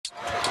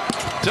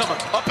Dillon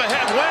up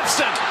ahead,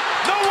 Winston.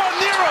 No one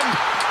near him,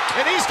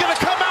 and he's going to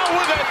come out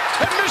with it.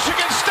 And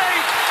Michigan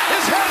State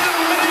is headed to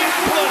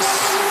Minneapolis.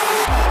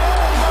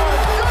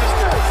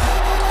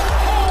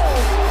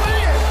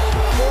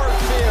 Ford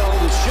Field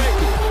is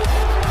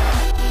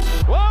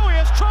shaking. Whoa, he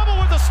has trouble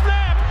with the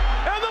snap,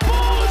 and the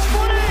ball is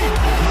free.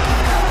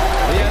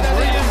 He has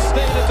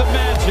reinstated the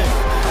magic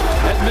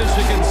at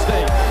Michigan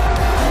State.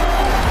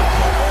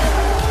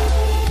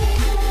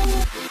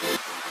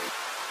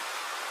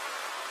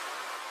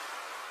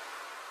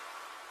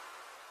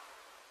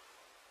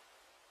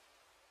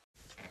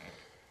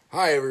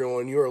 Hi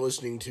everyone, you are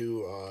listening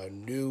to a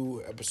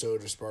new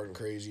episode of Spartan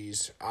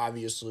Crazies.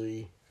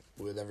 Obviously,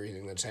 with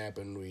everything that's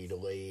happened, we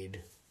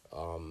delayed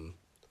making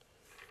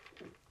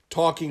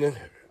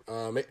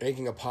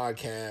a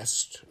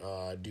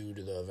podcast due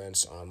to the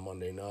events on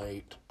Monday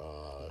night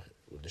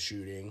with the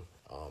shooting.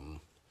 I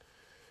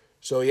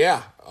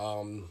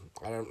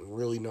don't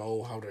really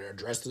know how to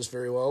address this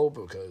very well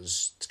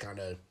because it's kind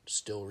of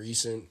still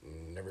recent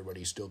and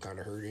everybody's still kind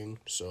of hurting.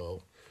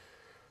 So,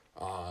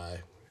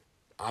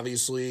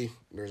 obviously,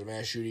 there's a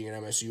mass shooting at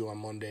MSU on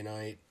Monday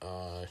night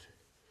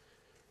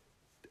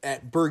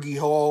at Berge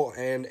Hall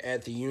and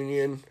at the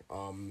Union.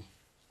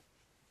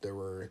 There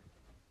were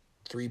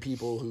 3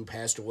 people who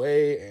passed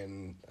away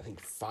and I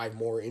think 5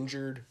 more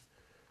injured.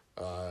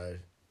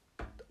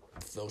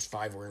 Those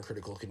 5 were in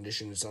critical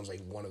condition. It sounds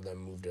like one of them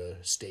moved to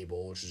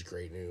stable, which is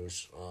great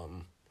news.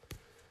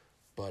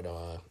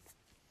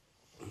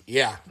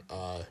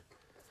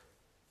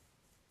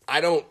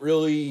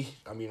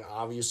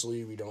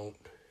 Obviously we don't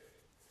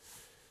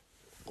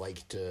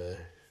like to,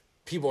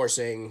 people are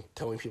telling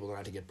people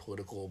not to get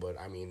political, but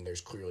I mean,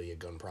 there's clearly a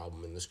gun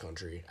problem in this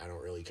country. I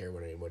don't really care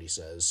what anybody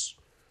says.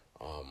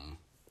 Oh,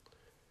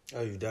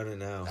 you've done it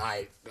now.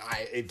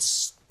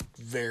 It's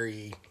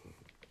very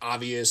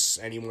obvious.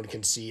 Anyone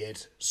can see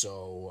it.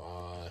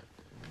 So,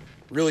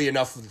 really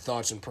enough of the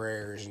thoughts and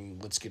prayers,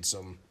 and let's get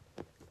some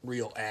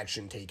real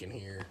action taken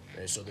here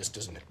so this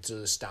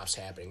stops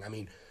happening. I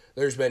mean,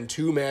 there's been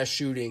 2 mass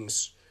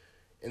shootings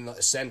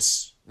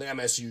since the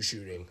MSU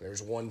shooting.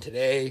 There's one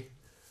today,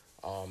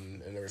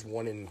 and there's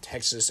one in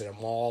Texas at a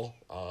mall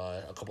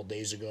a couple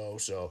days ago.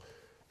 So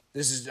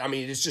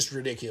it's just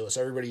ridiculous.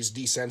 Everybody's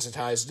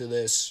desensitized to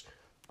this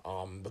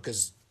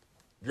because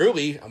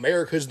really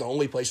America's the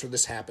only place where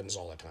this happens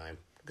all the time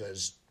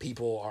because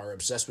people are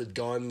obsessed with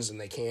guns and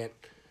they can't.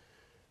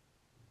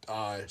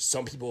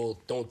 Some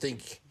people don't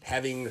think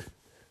having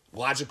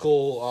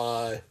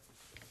logical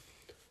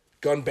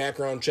gun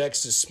background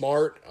checks is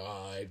smart.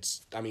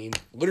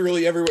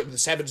 Literally everywhere.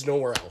 This happens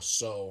nowhere else.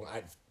 So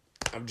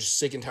I'm just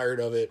sick and tired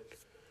of it.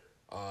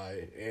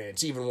 And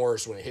it's even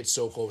worse when it hits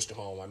so close to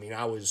home. I mean,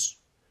 I was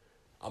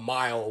a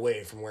mile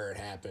away from where it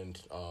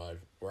happened,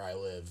 where I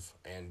live,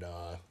 and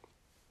I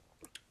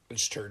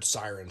just heard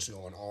sirens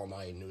going all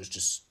night, and it was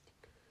just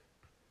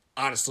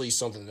honestly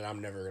something that I'm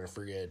never going to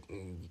forget,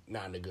 and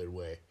not in a good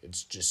way.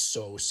 It's just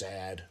so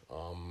sad.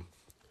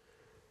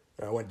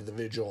 I went to the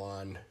vigil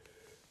on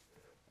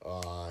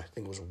I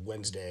think it was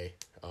Wednesday,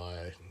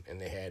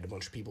 and they had a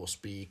bunch of people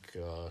speak.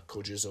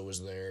 Coach Izzo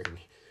was there and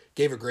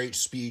gave a great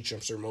speech. I'm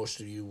sure most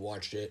of you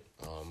watched it.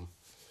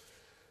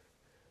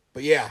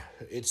 But yeah,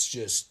 it's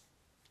just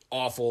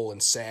awful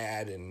and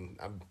sad, and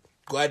I'm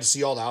glad to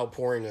see all the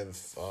outpouring of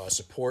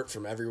support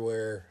from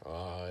everywhere.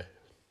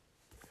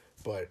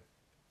 But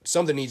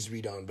something needs to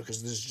be done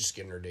because this is just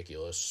getting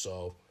ridiculous.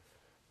 So,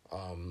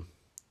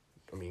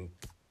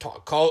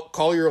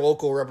 call your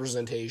local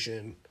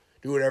representation.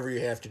 Do whatever you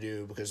have to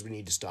do because we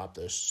need to stop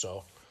this.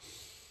 So,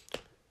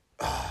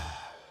 I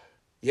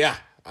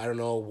don't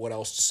know what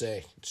else to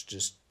say. It's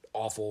just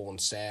awful and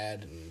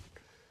sad. And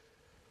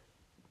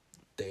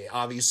they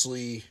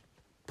obviously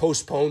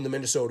postponed the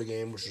Minnesota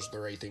game, which was the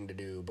right thing to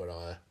do. But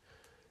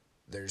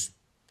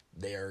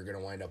they are going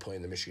to wind up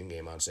playing the Michigan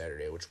game on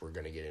Saturday, which we're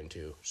going to get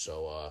into.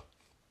 So,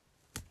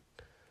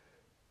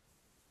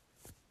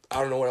 I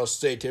don't know what else to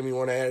say. Tim, you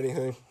want to add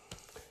anything?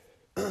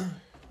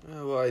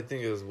 Well, I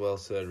think it was well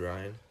said,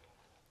 Ryan.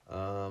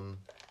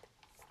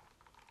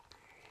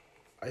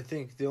 I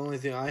think the only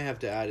thing I have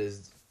to add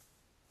is,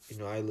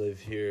 I live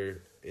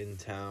here in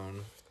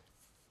town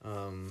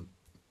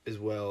as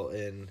well,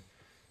 and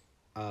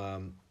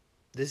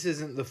this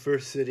isn't the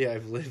first city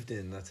I've lived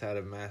in that's had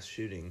a mass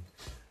shooting.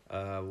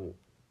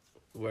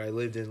 Where I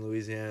lived in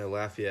Louisiana,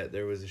 Lafayette,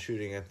 there was a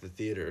shooting at the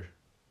theater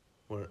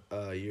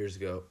years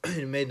ago.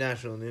 It made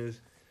national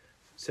news.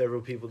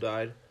 Several people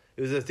died.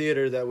 It was a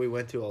theater that we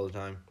went to all the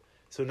time.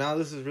 So now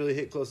this has really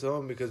hit close to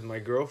home because my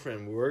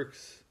girlfriend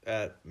works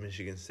at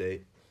Michigan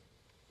State.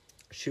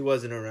 She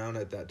wasn't around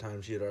at that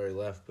time. She had already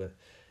left, but,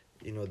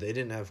 they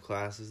didn't have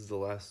classes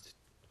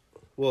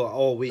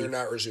all week. They're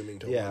not resuming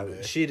till Monday.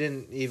 Yeah, she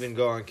didn't even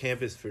go on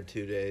campus for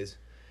 2 days.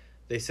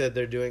 They said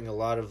they're doing a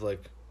lot of,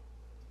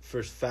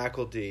 for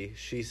faculty,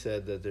 she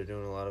said that they're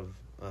doing a lot of,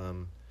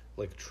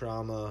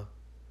 trauma,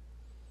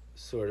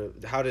 sort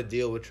of, how to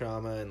deal with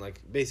trauma, and,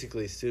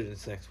 basically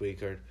students next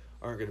week aren't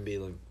going to be,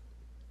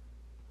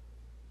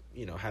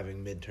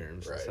 having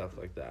midterms and stuff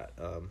like that.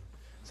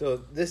 So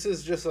this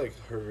is just like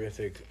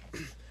horrific.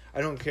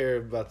 I don't care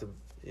about the,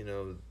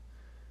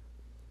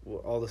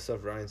 all the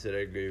stuff Ryan said I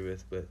agree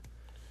with, but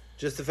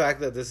just the fact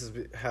that this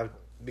have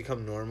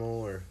become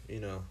normal, or,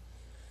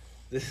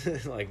 this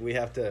is like we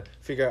have to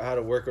figure out how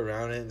to work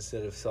around it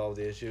instead of solve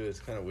the issue.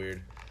 It's kind of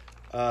weird.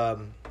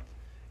 And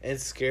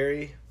it's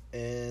scary,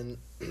 and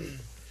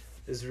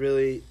it's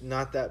really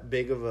not that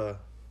big of a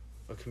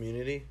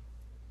community,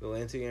 the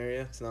Lansing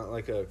area. It's not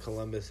like a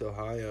Columbus,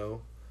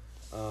 Ohio.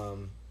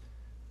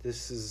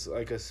 This is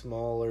like a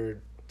smaller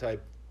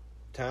type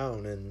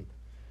town, and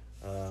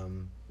a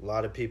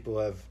lot of people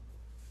have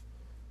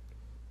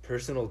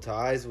personal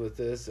ties with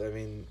this. I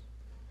mean,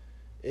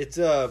 it's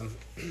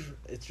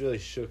really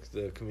shook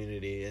the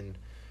community, and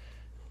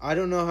I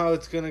don't know how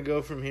it's gonna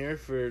go from here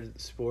for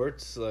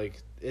sports.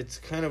 Like, it's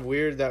kind of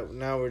weird that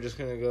now we're just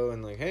gonna go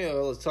and like, hey,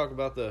 well, let's talk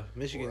about the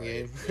Michigan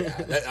game.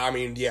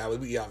 Yeah,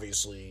 we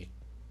obviously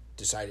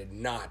decided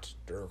not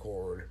to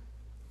record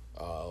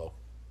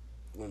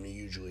when we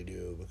usually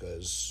do,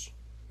 because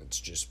it's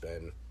just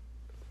been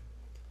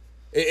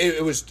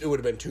it would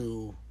have been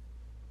too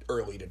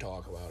early to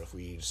talk about if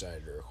we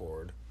decided to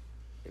record,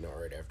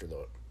 right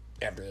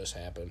after this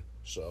happened.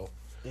 So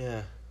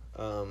yeah.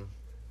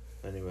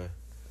 Anyway,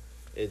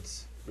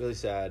 it's really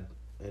sad,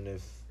 and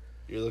if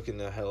you're looking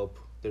to help,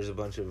 there's a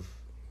bunch of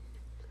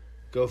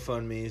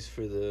GoFundMes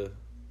for the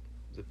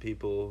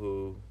people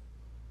who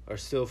are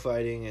still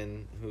fighting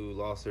and who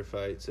lost their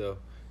fight. So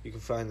you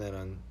can find that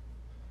on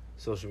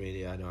social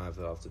media. I don't have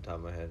it off the top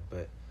of my head,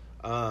 but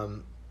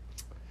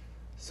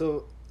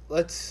so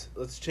let's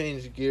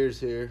change gears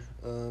here.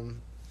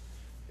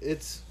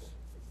 It's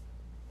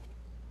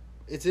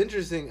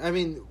interesting. I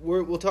mean,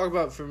 we'll talk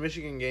about for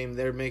Michigan game.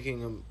 They're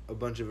making a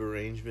bunch of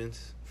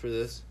arrangements for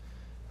this.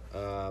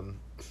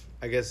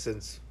 I guess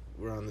since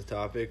we're on the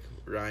topic,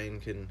 Ryan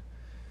can.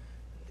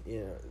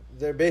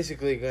 They're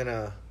basically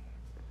gonna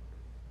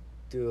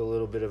do a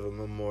little bit of a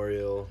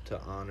memorial to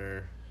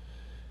honor.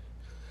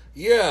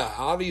 Yeah,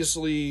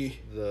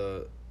 obviously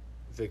the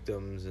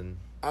victims and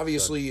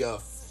obviously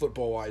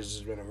football-wise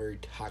has been a very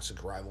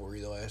toxic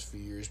rivalry the last few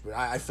years, but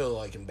I feel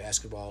like in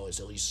basketball it's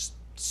at least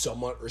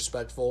somewhat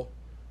respectful.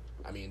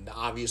 I mean,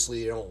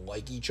 obviously they don't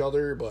like each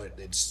other, but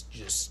it's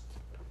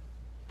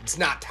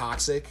not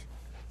toxic.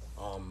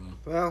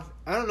 Well,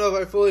 I don't know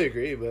if I fully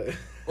agree, but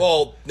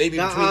well, maybe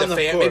between the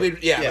fan, court.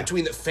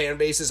 Between the fan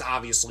bases,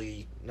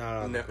 obviously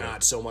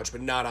not so much,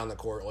 but not on the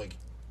court like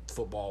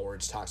football where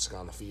it's toxic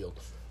on the field.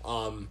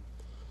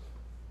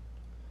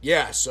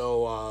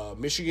 So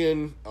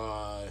Michigan,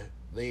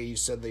 they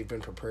said they've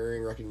been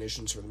preparing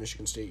recognitions for the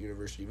Michigan State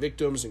University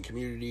victims and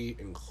community,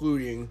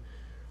 including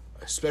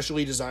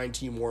specially designed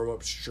team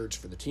warm-up shirts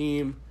for the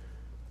team,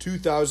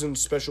 2,000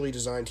 specially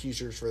designed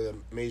T-shirts for the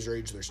Maze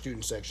Rage, their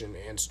student section,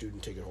 and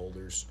student ticket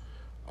holders.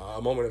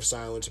 A moment of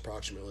silence,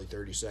 approximately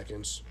 30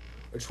 seconds.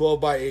 A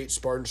 12x8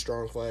 Spartan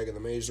Strong flag in the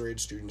Maze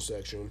Rage student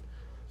section.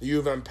 The U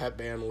of M pep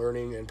band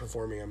learning and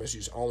performing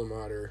MSU's alma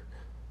mater.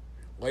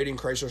 Lighting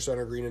Chrysler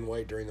Center green and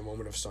white during the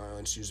moment of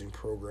silence using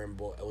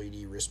programmable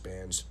LED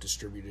wristbands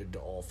distributed to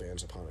all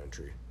fans upon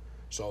entry.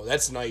 So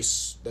that's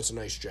nice. That's a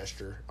nice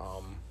gesture.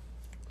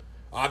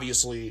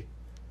 Obviously,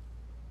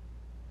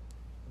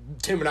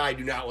 Tim and I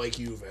do not like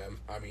U of M.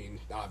 I mean,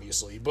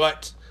 obviously.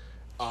 But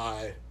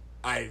I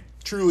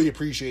truly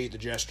appreciate the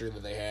gesture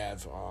that they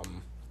have.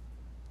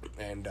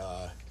 And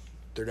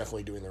they're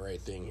definitely doing the right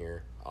thing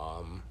here.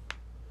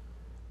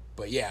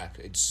 But yeah,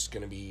 it's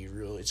gonna be a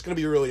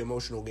really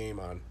emotional game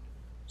on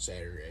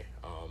Saturday.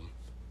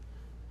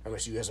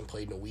 MSU hasn't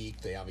played in a week.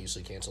 They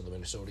obviously canceled the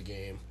Minnesota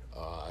game.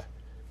 I'm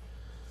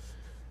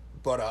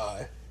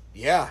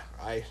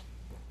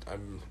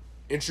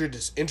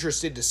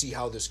interested to see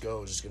how this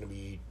goes. It's going to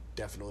be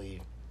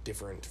definitely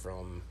different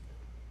from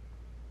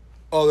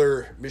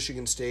other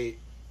Michigan State,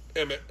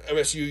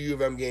 MSU, U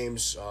of M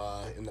games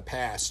in the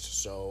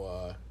past.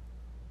 So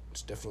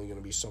it's definitely going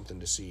to be something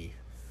to see.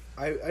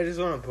 I just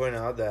want to point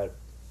out that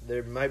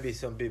there might be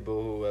some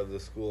people who have the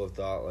school of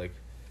thought, like,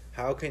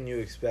 how can you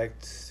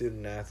expect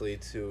student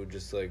athletes who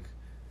just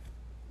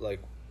like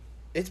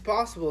it's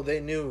possible they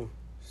knew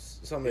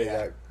somebody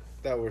that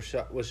was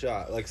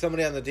shot. Like,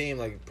 somebody on the team,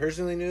 like,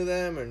 personally knew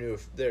them or knew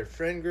their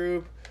friend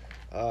group.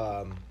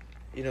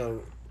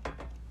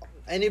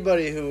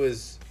 Anybody who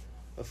was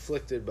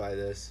afflicted by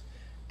this,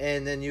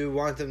 and then you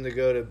want them to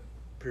go to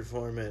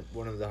perform at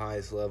one of the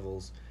highest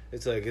levels.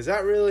 It's like, is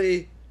that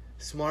really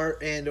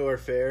smart and or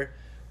fair?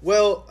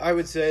 Well, I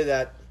would say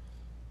that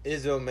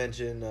Izzo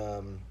mentioned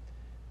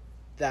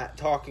that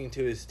talking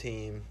to his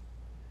team,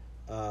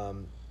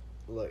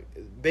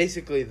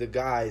 basically the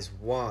guys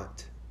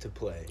want to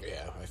play.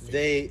 Yeah, I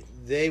think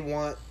they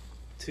want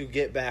to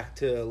get back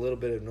to a little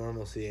bit of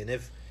normalcy, and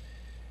if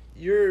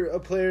you're a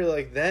player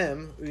like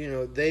them,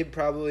 they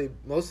probably,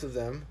 most of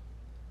them,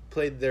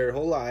 played their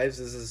whole lives.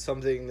 This is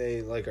something they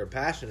are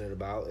passionate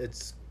about.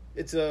 It's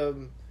a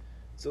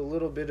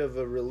little bit of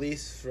a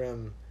release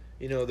from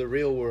the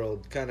real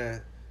world, kind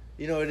of.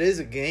 It is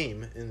a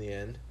game in the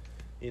end.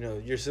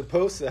 You're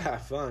supposed to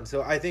have fun.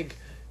 So I think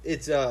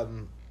it's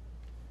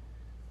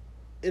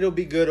it'll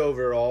be good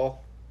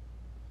overall.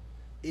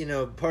 You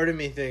know, part of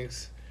me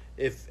thinks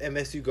if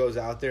MSU goes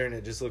out there and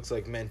it just looks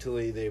like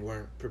mentally they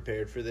weren't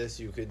prepared for this,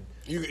 you would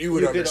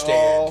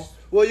understand.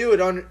 You would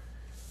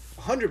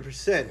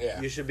 100%.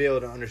 Yeah. You should be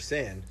able to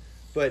understand,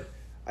 but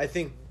I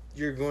think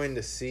you're going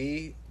to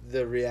see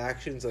the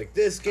reactions like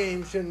this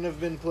game shouldn't have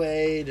been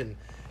played and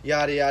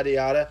yada yada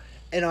yada.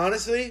 And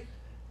honestly,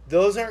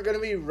 those aren't going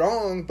to be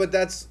wrong, but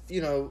that's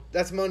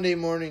Monday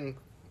morning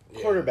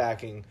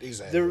quarterbacking. Yeah,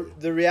 exactly.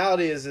 The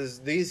reality is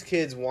these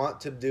kids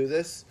want to do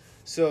this,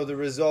 so the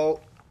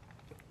result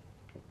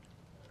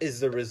is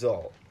the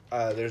result.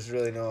 There's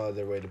really no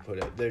other way to put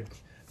it.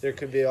 There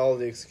could be all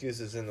the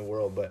excuses in the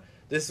world, but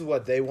this is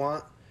what they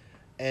want.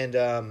 And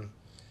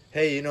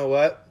hey, you know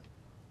what?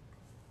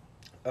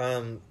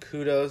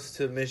 Kudos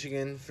to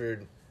Michigan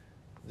for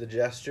the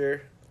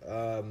gesture.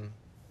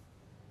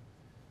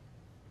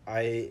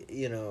 I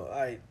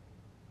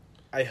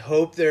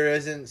hope there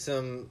isn't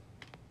some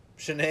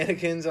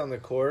shenanigans on the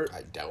court.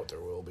 I doubt there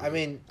will be. I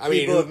mean,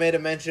 people have made a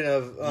mention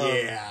of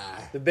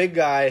the big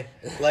guy,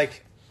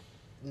 like,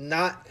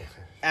 not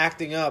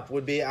acting up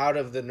would be out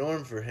of the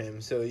norm for him.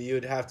 So you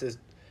would have to,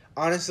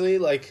 honestly,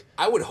 like...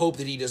 I would hope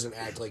that he doesn't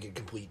act like a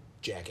complete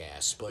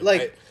jackass. But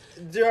like,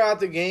 throughout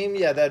the game,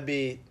 yeah, that'd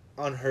be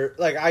unheard.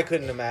 Like, I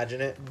couldn't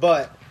imagine it.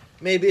 But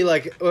maybe,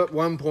 like, at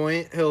one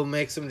point, he'll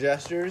make some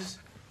gestures.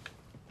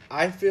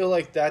 I feel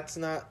like that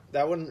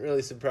wouldn't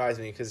really surprise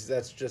me because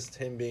that's just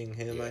him being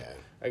him, Yeah.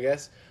 I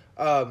guess.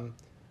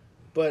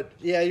 But,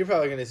 yeah, you're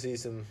probably going to see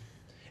some...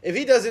 If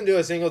he doesn't do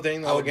a single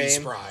thing the whole game,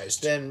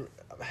 surprised. then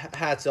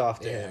hats off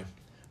to him.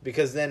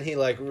 Because then he,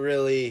 like,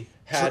 really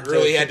had to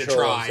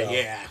try,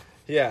 himself.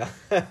 Yeah.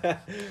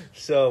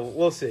 So,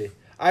 we'll see.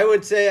 I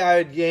would say I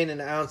would gain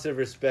an ounce of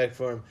respect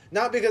for him.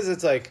 Not because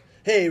it's like,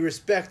 hey,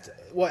 respect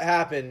what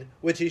happened,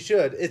 which he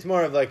should. It's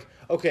more of like,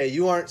 okay,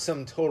 you aren't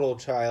some total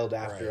child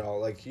after all.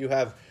 Like, you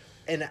have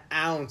an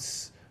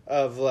ounce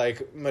of,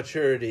 like,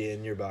 maturity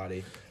in your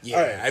body. Yeah,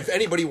 all right. If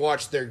anybody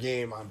watched their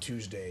game on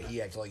Tuesday,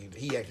 he acted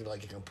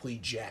like a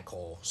complete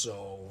jackhole.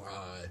 So,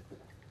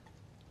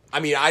 I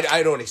mean,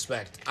 I don't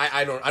expect.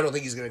 I don't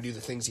think he's going to do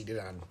the things he did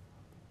on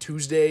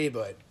Tuesday,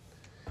 but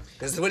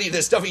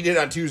the stuff he did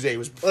on Tuesday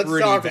was pretty bad.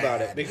 Let's talk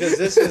about it because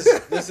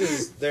this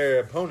is their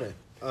opponent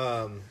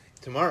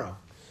tomorrow.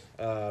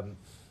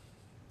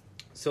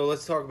 So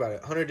let's talk about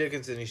it. Hunter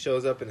Dickinson, he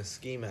shows up in a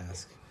ski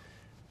mask.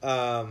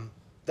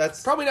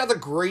 That's probably not the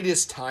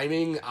greatest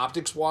timing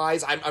optics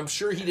wise. I'm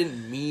sure he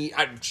didn't mean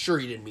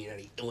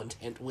any ill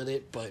intent with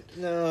it, but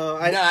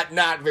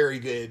not very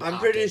good. I'm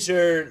pretty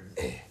sure,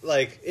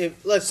 like,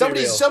 if let's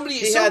somebody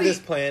had this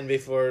plan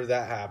before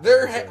that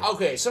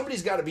happened.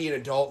 Somebody's got to be an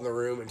adult in the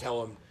room and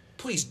tell him,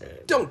 please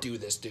don't do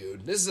this,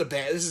 dude. This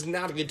is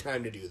not a good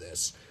time to do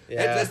this.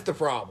 Yeah. That's the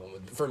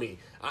problem for me.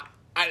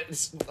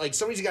 Like,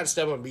 somebody's got to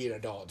step up and be an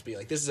adult to be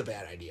like, this is a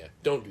bad idea.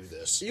 Don't do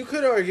this. You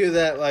could argue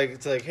that, like,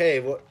 it's like,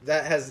 hey,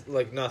 that has,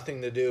 like,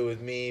 nothing to do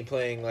with me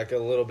playing, like, a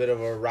little bit of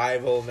a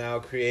rival now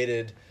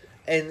created.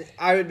 And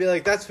I would be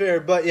like, that's fair,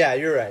 but yeah,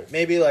 you're right.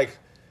 Maybe, like,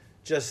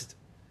 just,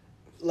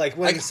 like,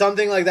 when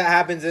something like that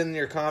happens in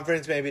your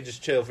conference, maybe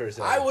just chill for a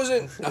second. I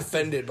wasn't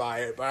offended by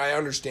it, but I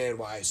understand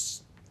why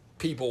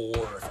people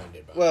were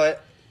offended by it. Well,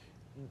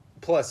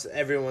 plus,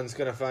 everyone's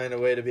going to find a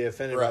way to be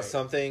offended about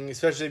something,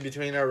 especially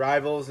between our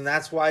rivals, and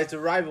that's why it's a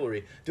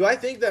rivalry. Do I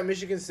think that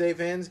Michigan State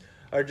fans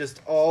are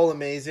just all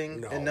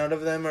amazing, and none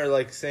of them are,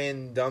 like,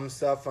 saying dumb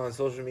stuff on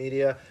social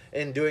media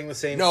and doing the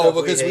same stuff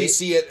because we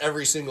see it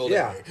every single day.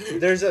 Yeah,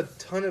 there's a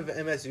ton of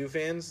MSU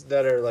fans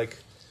that are, like,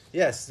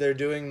 yes, they're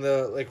doing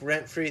the, like,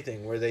 rent-free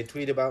thing where they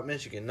tweet about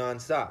Michigan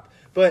nonstop.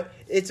 But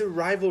it's a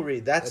rivalry.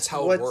 That's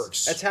how it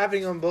works. That's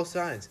happening on both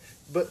sides.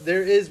 But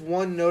there is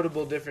one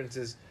notable difference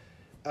is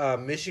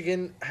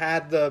Michigan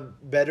had the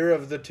better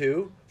of the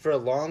two for a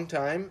long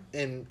time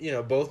in,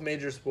 both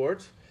major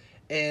sports,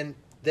 and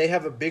they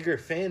have a bigger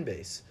fan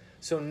base.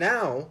 So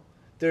now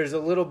there's a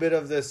little bit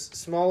of this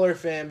smaller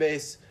fan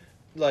base,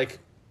 like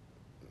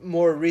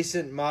more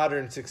recent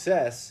modern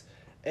success,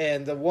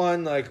 and the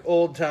one like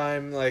old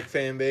time like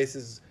fan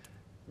base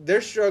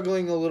they're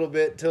struggling a little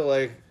bit to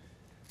like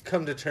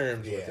come to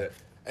terms with it.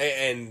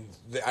 And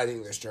I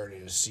think they're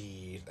starting to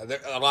see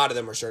a lot of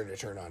them are starting to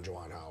turn on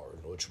Juwan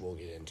Howard, which we'll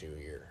get into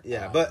here.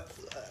 Yeah, but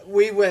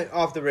we went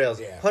off the rails.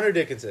 Yeah. Hunter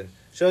Dickinson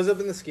shows up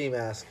in the ski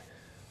mask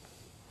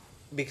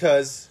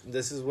because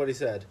this is what he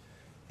said.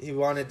 He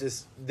wanted to.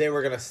 They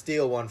were going to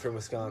steal one from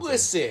Wisconsin.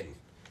 Listen,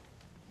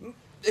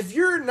 if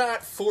you're not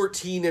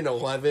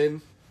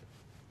 14-11,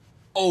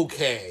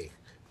 okay.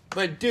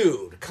 But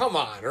dude, come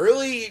on,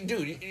 really,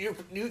 dude,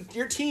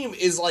 your team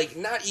is like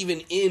not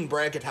even in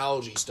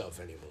bracketology stuff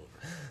anymore.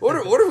 What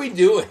are we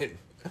doing?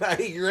 Like,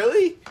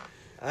 really?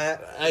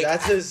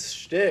 That's his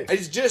shtick.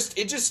 It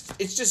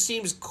just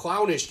seems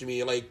clownish to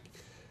me. Like,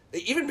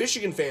 even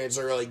Michigan fans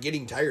are like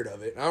getting tired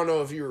of it. I don't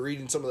know if you were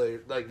reading some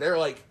of they're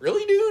like,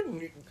 really,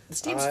 dude? This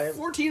team's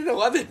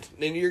 14-11,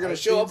 and you're gonna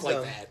show up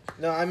like that.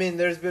 No, I mean,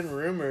 there's been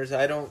rumors.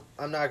 I'm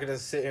not gonna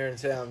sit here and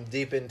say I'm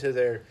deep into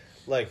their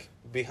like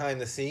behind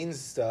the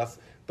scenes stuff,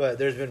 but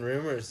there's been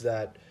rumors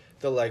that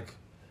the like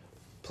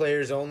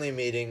players only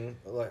meeting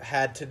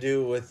had to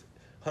do with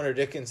Hunter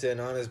Dickinson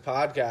on his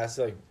podcast,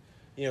 like,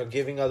 you know,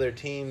 giving other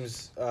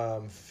teams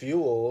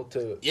fuel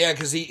to. Yeah,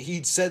 because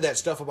he said that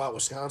stuff about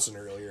Wisconsin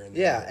earlier.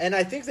 And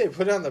I think they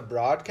put it on the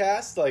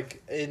broadcast,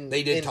 like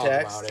they did talk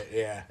text, about it.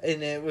 Yeah,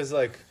 and it was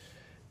like,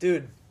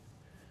 dude.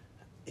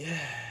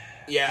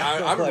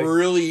 Yeah, I'm like,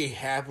 really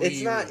happy.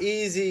 It's not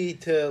easy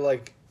to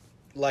like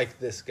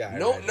this guy.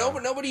 But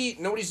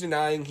nobody's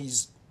denying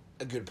he's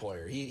a good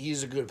player.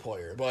 He's a good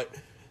player, but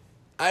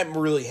I'm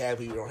really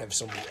happy we don't have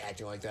somebody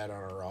acting like that on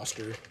our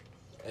roster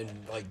and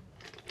like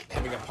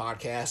having a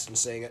podcast and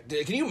saying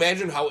it. Can you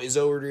imagine how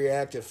Izzo would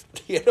react if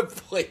he had a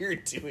player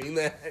doing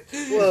that?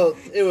 Well,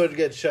 it would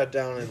get shut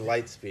down in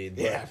light speed.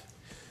 But yeah.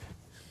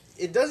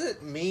 It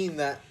doesn't mean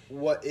that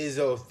what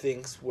Izzo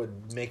thinks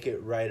would make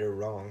it right or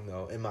wrong,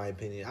 though, in my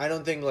opinion. I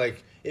don't think,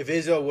 like, if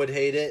Izzo would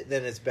hate it,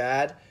 then it's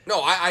bad.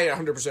 No, I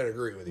 100%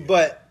 agree with you.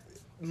 But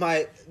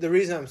the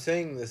reason I'm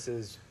saying this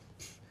is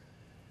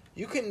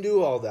you can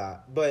do all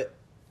that. But,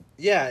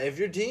 yeah, if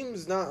your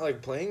team's not,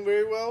 like, playing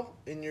very well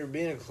and you're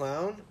being a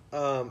clown,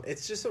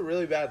 it's just a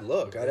really bad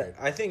look. Right.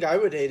 I think I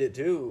would hate it,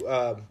 too.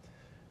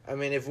 I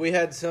mean, if we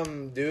had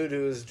some dude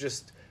who was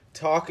just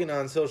talking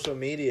on social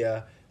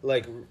media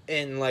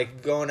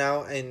going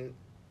out and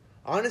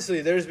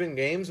honestly, there's been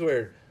games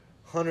where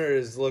Hunter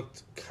has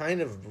looked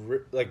kind of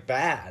like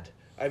bad.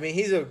 I mean,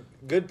 he's a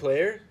good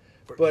player,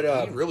 but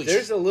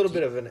there's a little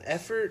bit of an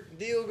effort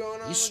deal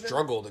going on. He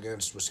struggled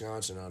against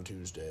Wisconsin on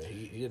Tuesday.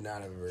 He did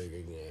not have a very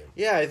good game.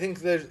 Yeah, I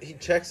think he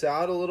checks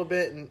out a little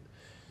bit, and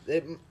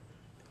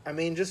I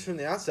mean, just from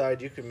the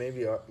outside, you could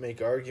maybe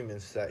make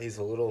arguments that he's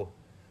a little.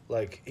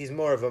 Like, he's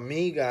more of a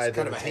me guy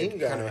than a team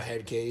guy. Kind of a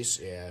head case,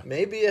 yeah.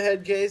 Maybe a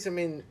head case. I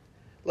mean,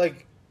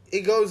 like, he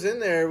goes in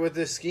there with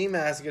this ski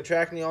mask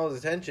attracting all his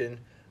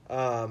attention.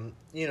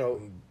 You know,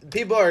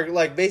 people are,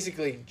 like,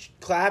 basically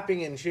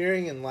clapping and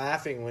cheering and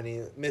laughing when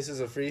he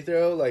misses a free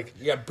throw. Like,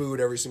 you got booed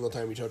every single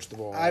time he touched the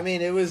ball. I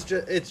mean,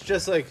 it's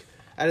just, like,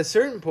 at a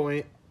certain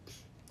point,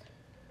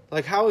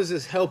 like, how is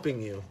this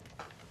helping you?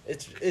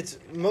 It's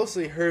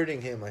mostly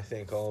hurting him, I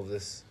think, all of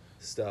this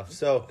stuff.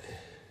 So,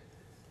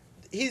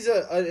 he's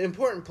an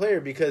important player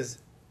because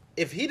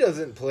if he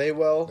doesn't play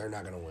well, they're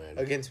not going to win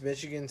against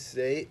Michigan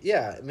State.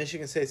 Yeah,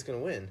 Michigan State's going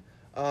to win.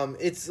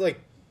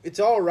 It's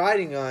all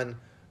riding on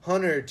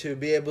Hunter to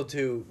be able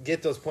to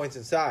get those points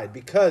inside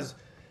because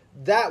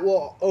that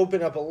will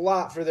open up a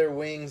lot for their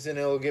wings and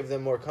it'll give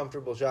them more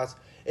comfortable shots.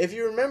 If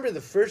you remember the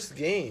first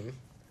game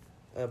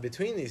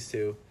between these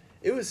two,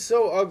 it was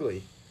so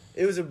ugly.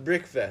 It was a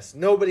brick fest.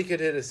 Nobody could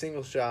hit a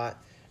single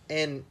shot,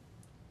 and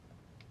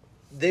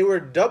they were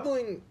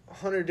doubling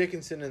Hunter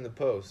Dickinson in the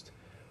post.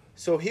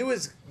 So he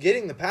was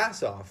getting the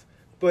pass off.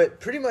 But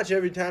pretty much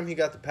every time he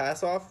got the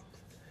pass off,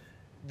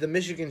 the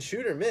Michigan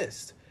shooter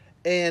missed.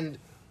 And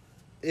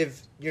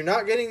if you're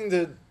not getting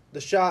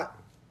the shot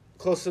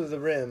close to the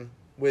rim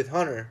with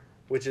Hunter,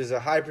 which is a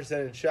high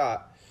percentage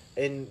shot,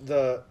 and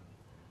the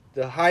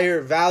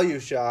higher value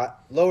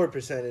shot, lower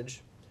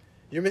percentage,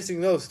 you're missing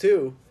those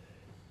too.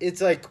 It's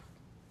like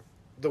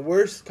the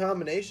worst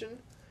combination.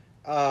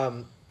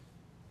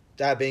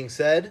 That being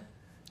said,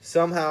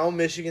 somehow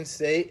Michigan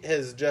State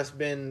has just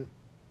been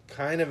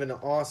kind of an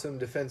awesome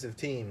defensive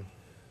team.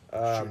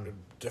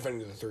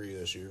 Defending the three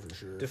this year for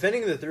sure.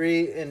 Defending the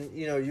three, and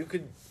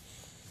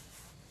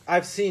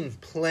I've seen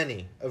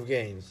plenty of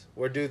games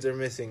where dudes are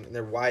missing and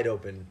they're wide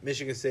open.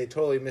 Michigan State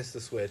totally missed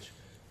the switch,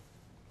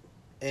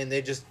 and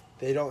they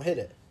don't hit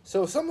it.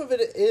 So some of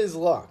it is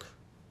luck.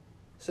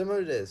 Some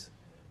of it is.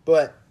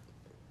 But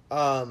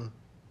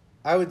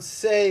I would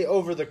say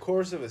over the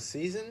course of a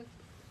season,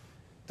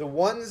 the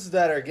ones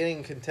that are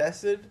getting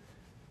contested,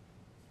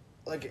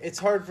 like, it's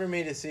hard for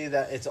me to see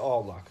that it's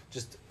all luck.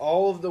 Just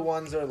all of the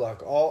ones are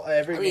luck.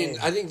 Every game.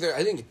 I think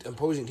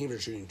opposing teams are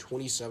shooting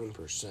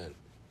 27%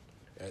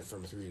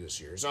 from three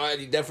this year. So I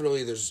agree with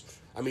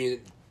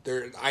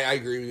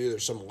you.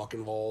 There's some luck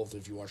involved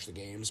if you watch the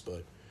games,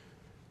 but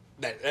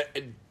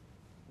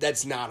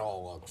that's not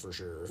all luck for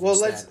sure. Well,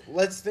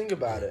 let's think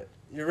about it.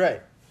 You're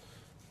right.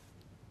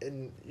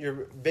 And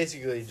you're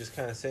basically just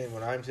kind of saying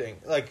what I'm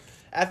saying. Like,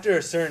 after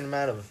a certain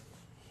amount of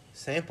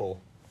sample,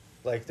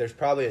 like, there's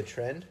probably a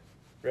trend,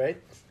 right?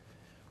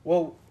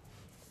 Well,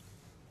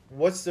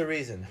 what's the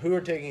reason? Who are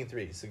taking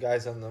threes? The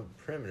guys on the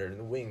perimeter,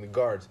 the wing, the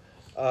guards,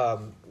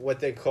 what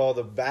they call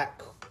the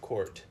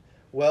backcourt.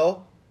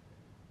 Well,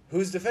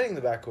 who's defending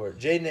the backcourt?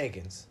 Jaden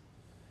Akins.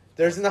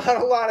 There's not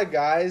a lot of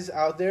guys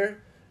out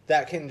there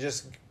that can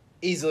just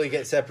easily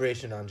get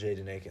separation on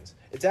Jaden Akins.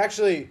 It's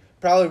actually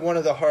probably one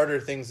of the harder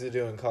things to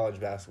do in college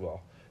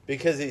basketball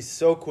because he's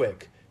so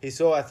quick, he's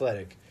so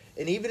athletic.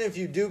 And even if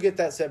you do get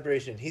that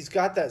separation, he's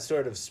got that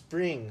sort of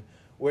spring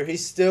where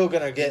he's still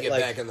going to get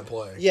back in the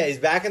play. Yeah, he's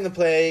back in the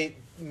play,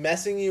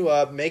 messing you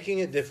up, making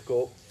it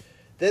difficult.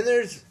 Then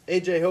there's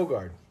A.J.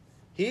 Hoggard.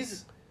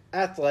 He's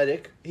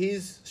athletic,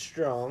 he's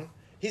strong.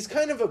 He's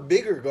kind of a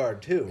bigger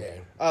guard, too. Yeah.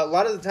 A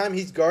lot of the time,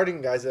 he's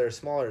guarding guys that are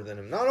smaller than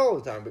him. Not all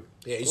the time, but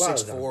yeah, he's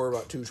 6'4",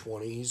 about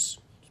 220. He's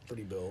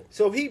pretty built.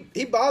 So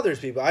he bothers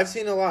people. I've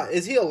seen a lot.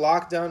 Is he a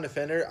lockdown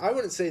defender? I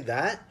wouldn't say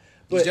that.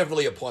 But, He's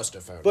definitely a plus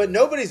defender. But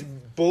nobody's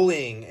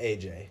bullying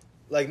AJ.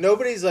 Like,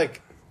 nobody's,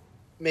 like,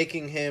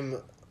 making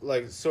him,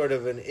 like, sort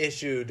of an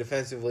issue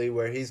defensively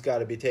where he's got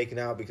to be taken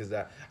out because of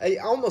that. I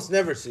almost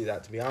never see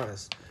that, to be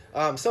honest.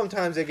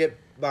 Sometimes they get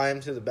by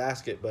him to the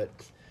basket, but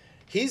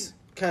he's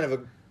kind of a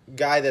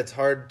guy that's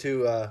hard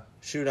to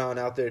shoot on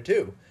out there,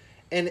 too.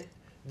 And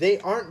they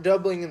aren't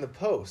doubling in the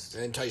post.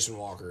 And Tyson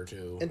Walker,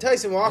 too. And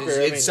Tyson Walker,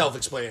 it's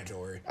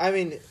self-explanatory. I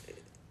mean,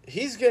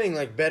 he's getting,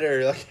 like,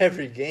 better, like,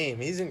 every game.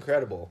 He's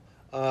incredible.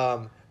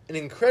 An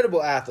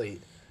incredible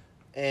athlete.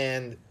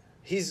 And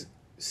he's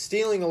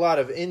stealing a lot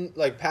of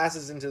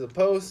passes into the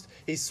post.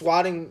 He's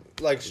swatting,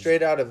 like,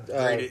 straight out of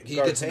he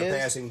guards' gets in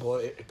hands.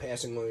 the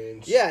passing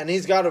lanes. Yeah, and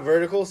he's got a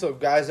vertical, so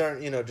guys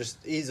aren't,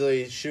 just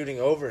easily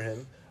shooting over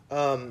him.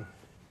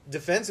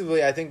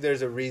 Defensively, I think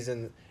there's a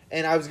reason.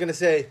 And I was going to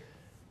say,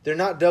 they're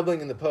not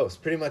doubling in the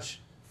post. Pretty much,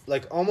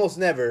 like, almost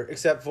never,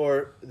 except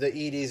for the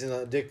Edys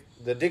and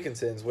the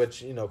Dickinsons,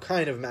 which,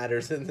 kind of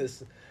matters in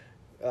this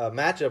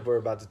matchup we're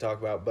about to talk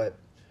about. But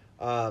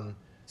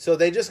so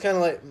they just kind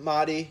of let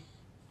Mahdi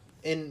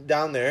in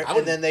down there,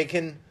 and then they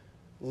can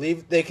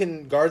leave. They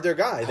can guard their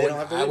guy. They don't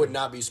have to. I would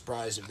not be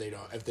surprised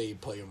if they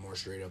play him more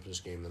straight up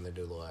this game than they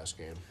did the last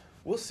game.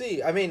 We'll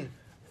see. I mean,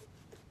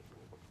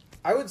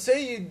 I would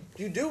say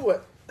you do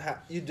what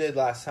you did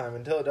last time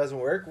until it doesn't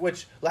work,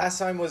 which last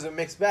time was a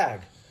mixed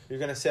bag. You're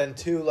going to send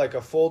two, like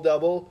a full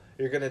double.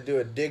 You're going to do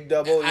a dig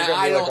double. You're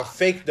going to do like a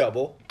fake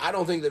double. I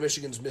don't think that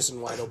Michigan's missing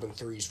wide open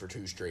threes for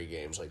 2 straight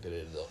games like they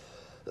did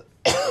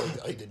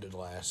the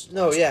last.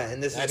 No, yeah,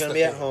 and this is going to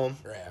be at home.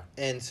 Yeah.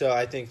 And so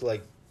I think,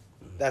 like,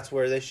 that's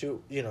where they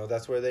shoot.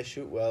 That's where they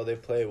shoot well. They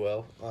play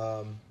well.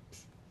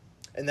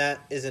 And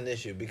that is an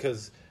issue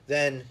because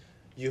then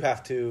you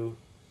have to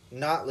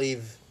not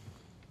leave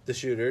the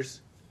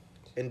shooters,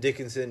 and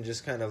Dickinson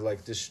just kind of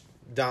like just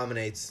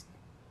dominates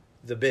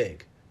the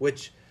big,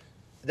 which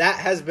that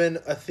has been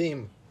a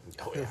theme.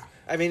 Oh, yeah.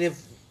 I mean,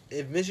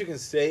 if Michigan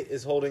State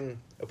is holding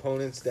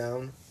opponents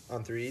down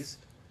on threes,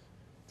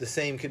 the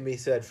same can be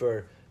said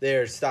for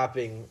they're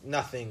stopping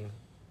nothing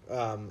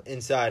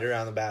inside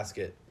around the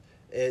basket.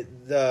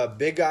 The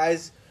big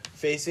guys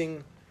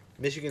facing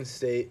Michigan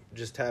State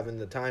just having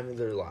the time of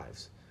their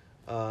lives.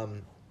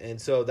 And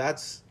so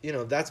that's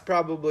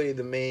probably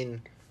the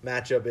main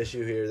matchup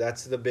issue here.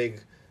 That's the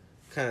big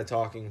kind of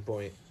talking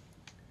point.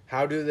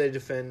 How do they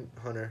defend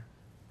Hunter?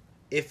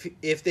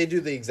 If they do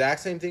the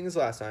exact same thing as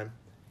last time,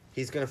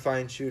 he's going to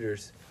find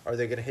shooters. Are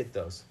they going to hit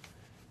those?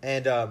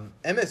 And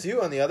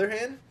MSU, on the other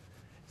hand,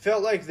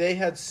 felt like they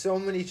had so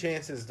many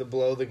chances to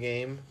blow the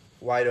game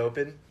wide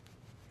open.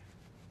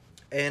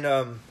 And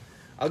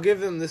I'll give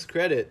them this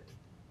credit.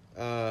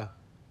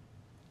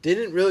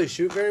 Didn't really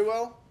shoot very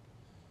well.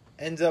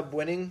 Ends up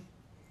winning,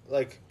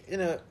 like,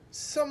 in a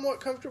somewhat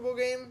comfortable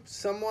game,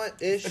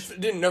 somewhat-ish.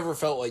 It never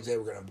felt like they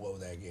were going to blow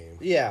that game.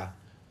 Yeah.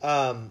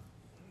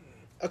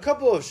 A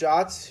couple of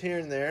shots here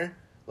and there,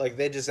 like,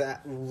 they just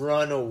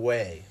run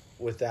away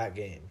with that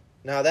game.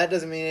 Now, that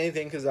doesn't mean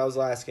anything because that was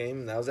last game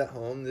and that was at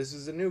home. This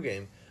is a new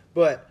game.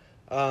 But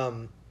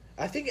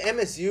I think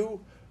MSU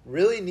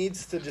really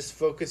needs to just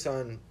focus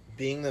on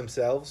being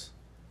themselves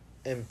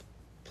and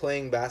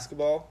playing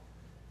basketball,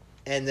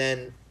 and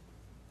then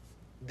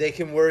they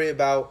can worry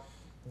about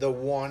the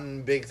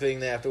one big thing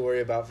they have to worry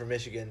about for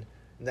Michigan,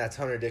 and that's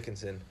Hunter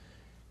Dickinson.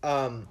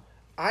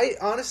 I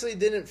honestly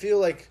didn't feel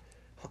like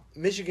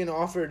Michigan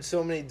offered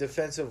so many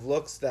defensive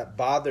looks that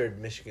bothered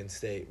Michigan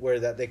State, where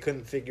that they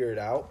couldn't figure it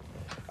out.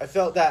 I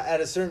felt that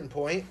at a certain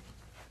point,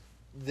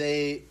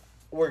 they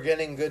were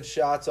getting good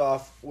shots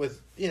off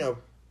with,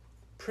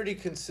 pretty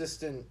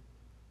consistent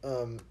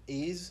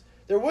ease.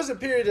 There was a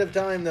period of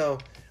time, though,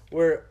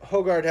 where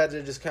Hoggard had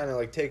to just kind of,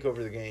 like, take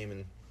over the game.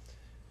 And,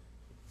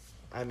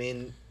 I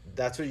mean,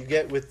 that's what you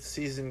get with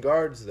seasoned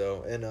guards,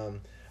 though.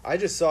 And I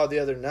just saw the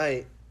other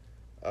night,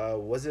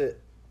 was it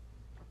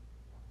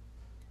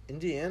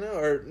Indiana?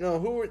 Or, no,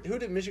 who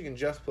did Michigan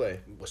just play?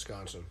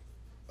 Wisconsin.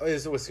 Oh, it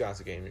was the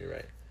Wisconsin game, you're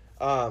right.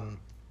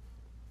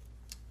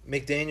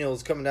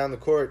 McDaniels coming down the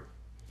court,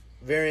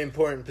 very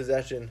important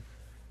possession.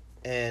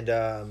 And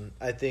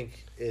I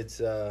think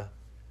it's...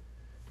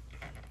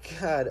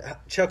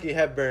 Chucky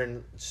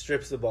Hepburn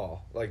strips the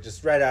ball, like,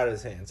 just right out of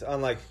his hands on,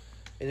 like,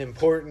 an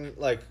important,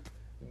 like,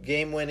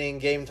 game-winning,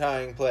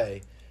 game-tying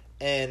play.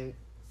 And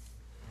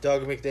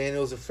Doug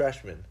McDaniel's a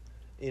freshman,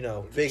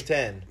 Big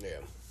Ten. Yeah.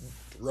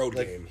 Road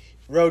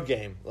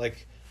game.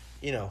 Like,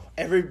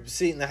 every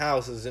seat in the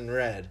house is in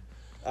red.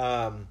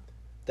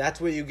 That's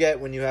what you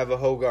get when you have a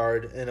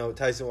Hoggard and a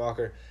Tyson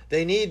Walker.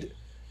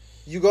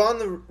 You go on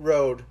the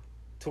road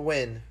to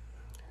win.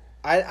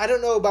 I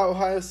don't know about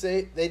Ohio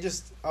State.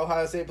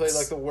 Ohio State played,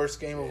 like, the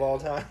worst game of all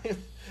time.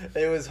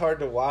 It was hard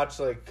to watch,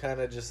 like, kind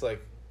of just,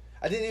 like,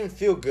 I didn't even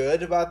feel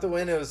good about the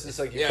win. It was just,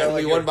 like,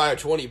 we won by a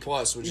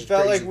 20+, which is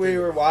felt crazy. like we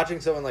were watching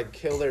someone, like,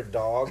 kill their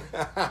dog.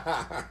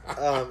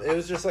 It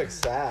was just, like,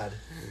 sad.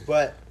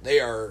 But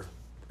they are,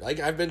 like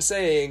I've been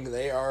saying,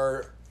 they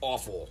are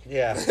awful.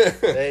 Yeah,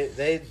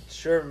 they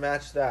sure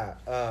matched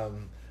that.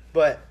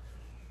 But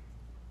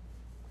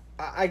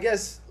I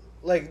guess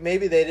like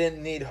maybe they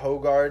didn't need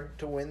Hogard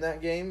to win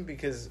that game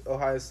because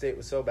Ohio State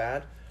was so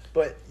bad.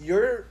 But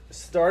your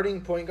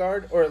starting point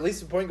guard, or at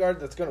least the point guard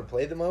that's going to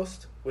play the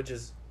most, which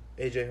is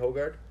AJ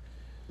Hogard,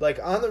 like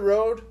on the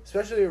road,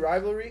 especially a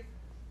rivalry,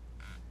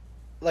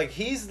 like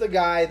he's the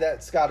guy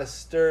that's got to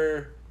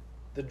stir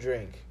the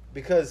drink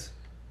because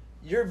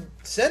your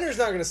center's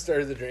not going to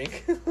stir the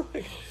drink.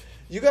 Like,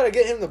 you got to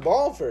get him the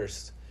ball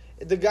first.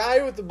 The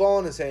guy with the ball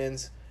in his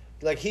hands,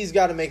 like he's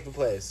got to make the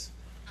plays.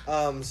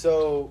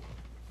 So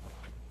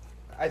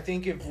I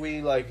think if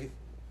we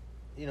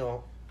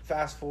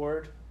fast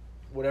forward,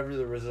 whatever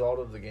the result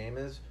of the game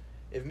is,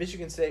 if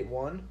Michigan State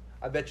won,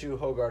 I bet you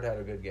Hogard had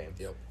a good game.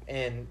 Yep.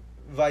 And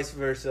vice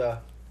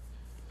versa,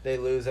 they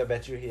lose, I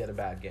bet you he had a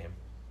bad game.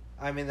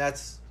 I mean,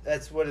 that's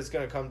what it's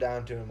going to come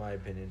down to, in my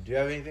opinion. Do you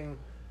have anything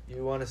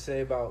you want to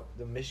say about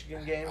the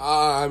Michigan game?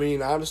 I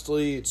mean,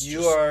 honestly, it's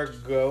are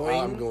going?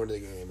 I'm going to the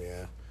game,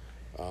 yeah.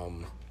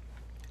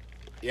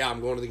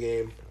 I'm going to the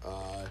game.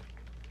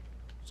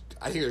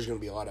 I think there's going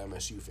to be a lot of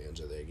MSU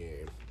fans at that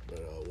game,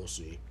 but we'll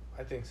see.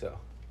 I think so.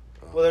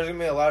 Well, there's going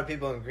to be a lot of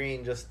people in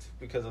green just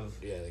because of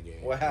the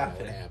game. What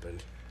happened.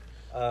 What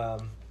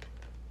happened.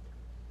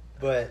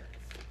 But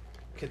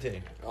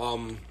continue.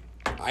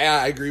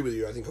 I agree with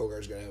you. I think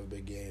Hogard's going to have a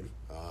big game.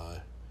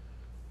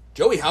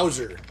 Joey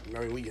Hauser, I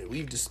mean,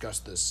 we've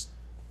discussed this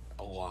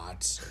a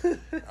lot.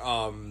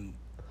 Off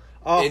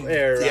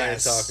air,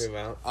 yes, talking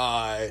about.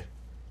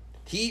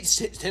 He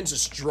tends to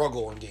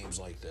struggle in games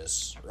like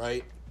this,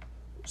 right?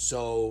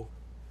 So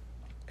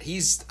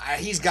he's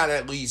got to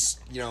at least,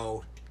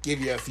 give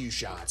you a few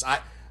shots.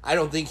 I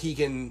don't think he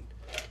can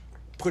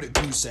put a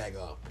goose egg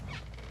up.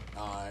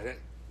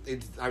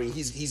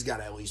 He's got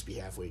to at least be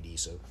halfway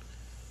decent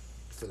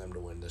for them to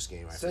win this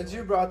game. Since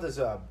you brought this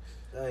up,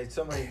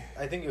 somebody,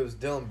 I think it was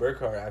Dylan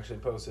Burkhart actually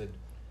posted.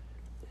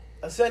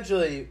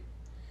 Essentially,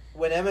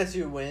 when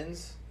MSU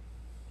wins,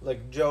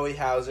 like Joey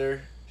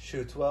Hauser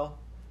shoots well,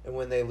 and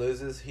when they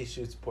loses, he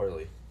shoots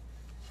poorly.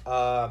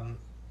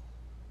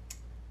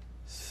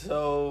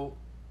 So,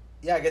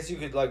 yeah, I guess you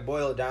could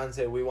boil it down and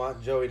say we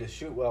want Joey to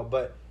shoot well,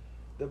 but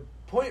the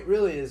point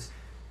really is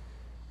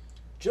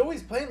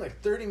Joey's playing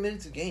 30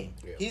 minutes a game.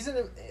 Yeah. He's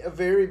in a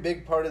very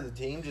big part of the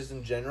team just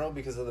in general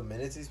because of the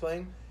minutes he's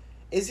playing.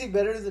 Is he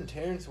better than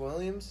Terrence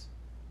Williams?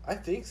 I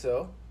think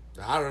so.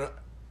 I don't know.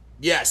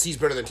 Yes, he's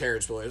better than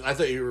Terrence Williams. I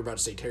thought you were about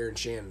to say Terrence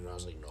Shannon. I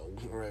was like, no.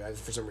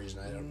 For some reason,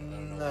 I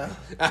don't know.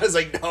 I was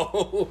like,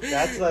 no.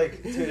 That's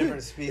two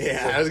different species.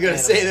 Yeah, I was going to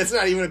say, that's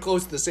not even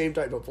close to the same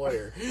type of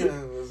player.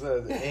 It was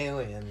an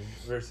alien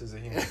versus a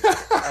human.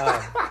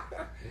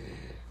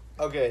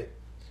 Okay.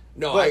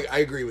 No, I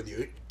agree with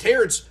you.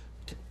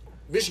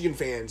 Michigan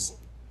fans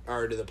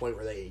are to the point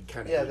where they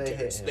kind of hate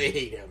Terrence. They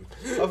hate him.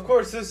 Of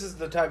course, this is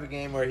the type of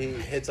game where he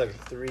hits 3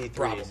 threes.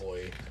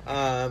 Probably.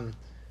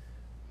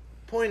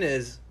 Point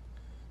is,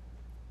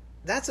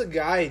 that's a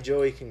guy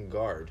Joey can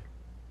guard.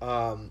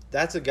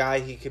 That's a guy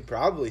he could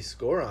probably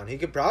score on. He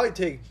could probably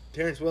take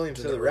Terrence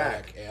Williams to the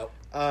rack.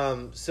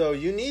 Yep. So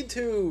you need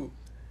to...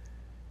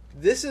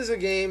 This is a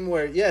game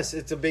where, yes,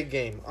 it's a big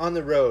game on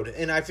the road.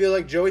 And I feel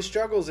like Joey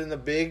struggles in the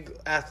big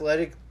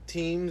athletic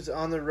teams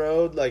on the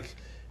road.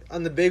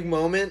 On the big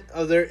moment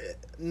of their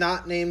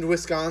not named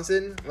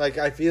Wisconsin.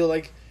 I feel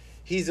like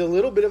he's a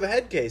little bit of a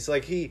head case.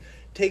 He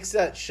takes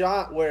that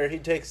shot where he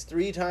takes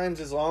 3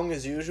 times as long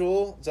as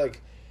usual. It's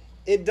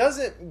it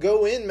doesn't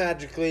go in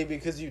magically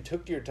because you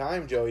took your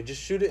time, Joey.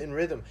 Just shoot it in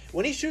rhythm.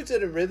 When he shoots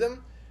it in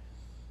rhythm,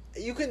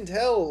 you can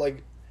tell,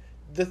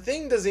 the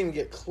thing doesn't even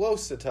get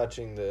close to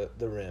touching the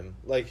rim.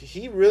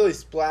 He really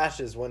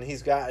splashes when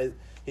he's got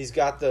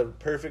the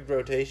perfect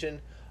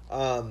rotation.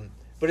 But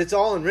it's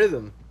all in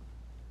rhythm.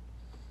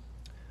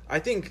 I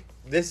think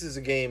this is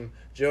a game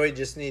Joey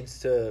just needs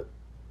to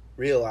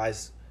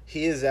realize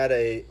he is at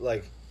a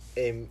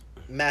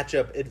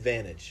matchup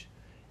advantage.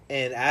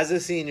 And as a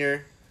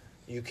senior,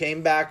 you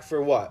came back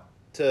for what?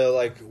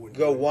 To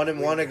go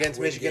 1-1 against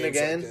Michigan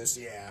again? This,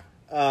 yeah.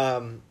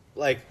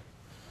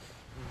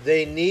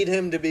 They need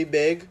him to be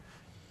big.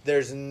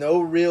 There's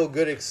no real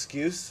good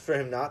excuse for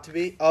him not to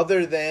be,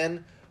 other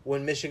than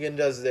when Michigan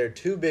does their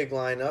 2 big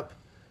lineup,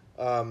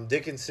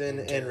 Dickinson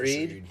and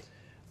Reed.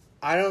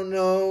 I don't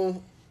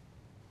know.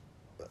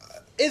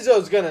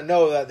 Izzo's going to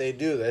know that they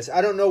do this.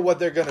 I don't know what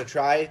they're going to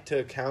try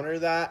to counter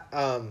that.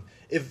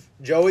 If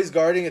Joey's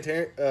guarding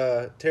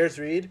Terrence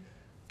Reed,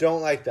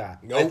 don't like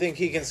that. Nope. I think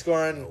he can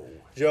score on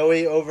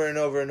Joey over and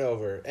over and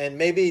over. And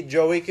maybe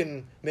Joey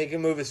can make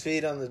him move his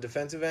feet on the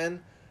defensive end.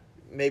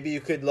 Maybe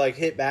you could,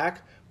 hit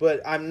back.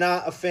 But I'm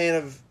not a fan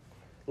of,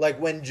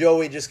 when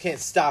Joey just can't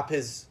stop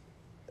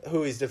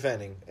who he's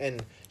defending.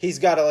 And he's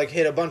got to,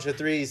 hit a bunch of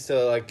threes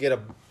to, get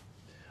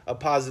a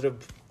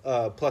positive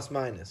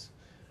plus-minus.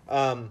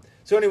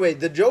 So anyway,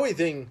 the Joey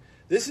thing,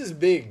 this is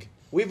big.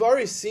 We've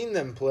already seen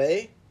them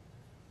play.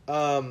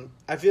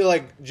 I feel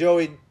like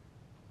Joey,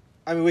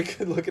 we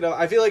could look it up.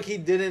 I feel like he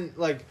didn't,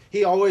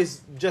 he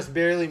always just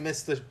barely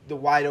missed the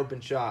wide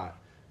open shot.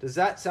 Does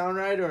that sound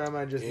right, or am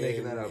I just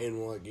making that up? In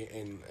what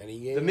in any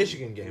game? The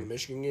Michigan game. In the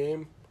Michigan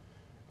game?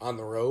 On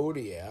the road?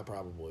 Yeah,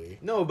 probably.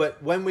 No,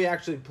 but when we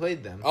actually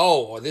played them.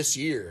 Oh, this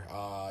year.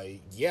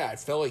 Yeah, I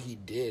felt like he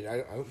did.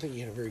 I don't think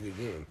he had a very good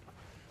game.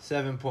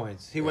 7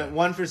 points. He went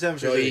 1 for 7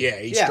 for So, 3.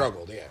 he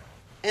struggled, yeah.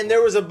 And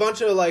there was a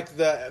bunch of, like,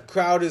 the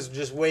crowd is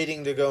just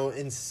waiting to go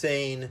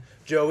insane.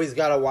 Joey's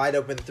got a wide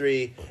open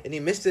 3, and he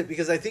missed it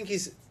because I think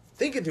he's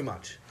thinking too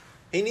much.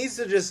 He needs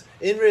to just,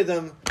 in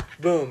rhythm,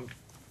 boom.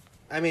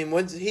 I mean,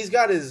 once he's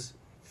got his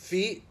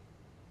feet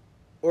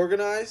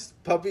organized,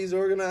 puppies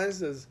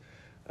organized, as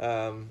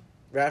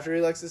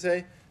Raftery likes to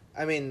say.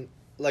 I mean,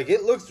 like,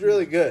 it looks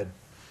really good.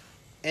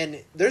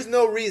 And there's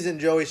no reason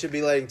Joey should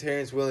be letting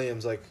Terrence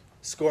Williams, like,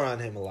 score on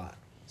him a lot.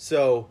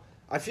 So,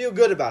 I feel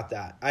good about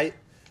that.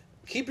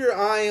 Keep your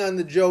eye on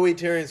the Joey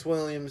Terrence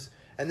Williams,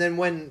 and then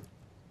when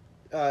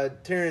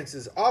Terrence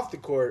is off the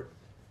court,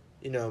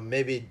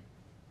 maybe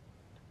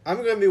I'm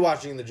going to be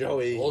watching the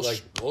Joey at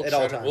all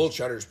times. Will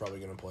Cheddar's probably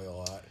going to play a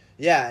lot.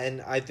 Yeah,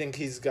 and I think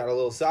he's got a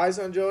little size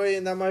on Joey,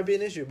 and that might be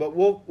an issue, but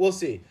we'll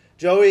see.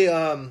 Joey,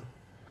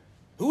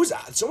 who was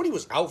out? Somebody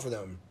was out for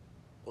them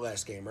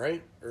last game,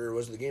 right? Or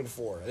was it the game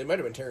before? It might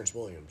have been Terrence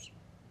Williams.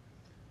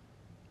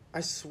 I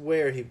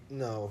swear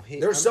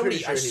there was somebody.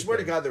 Sure I swear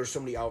to God, there was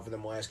somebody out for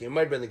them last game. It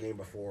might have been the game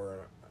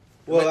before.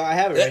 Well, I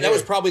have it. That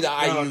was probably the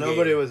IU game.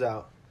 Nobody was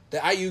out. The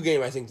IU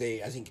game, I think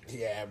it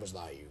was the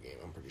IU game.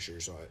 I'm pretty sure.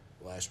 Saw it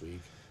last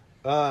week.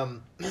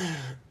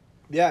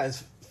 Yeah,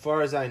 as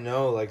far as I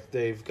know, like,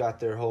 they've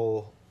got their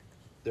whole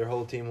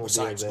team will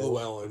besides be available.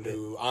 Llewellyn,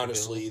 who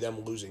honestly,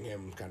 them losing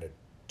him kind of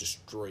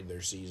destroyed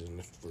their season,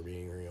 if we're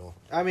being real.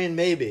 I mean,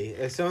 maybe.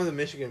 Like, some of the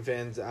Michigan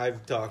fans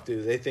I've talked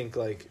to, they think,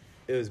 like,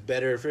 it was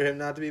better for him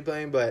not to be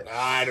playing, but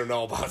I don't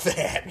know about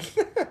that.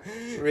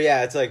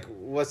 Yeah, it's like,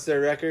 what's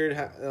their record?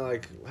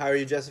 How are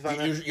you justifying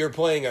that? You're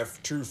playing a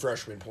true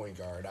freshman point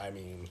guard. I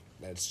mean,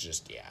 that's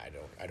just I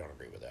don't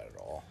agree with that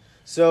at all.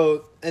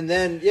 So, and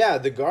then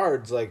the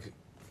guards, like,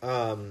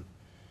 I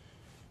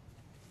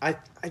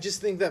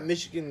just think that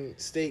Michigan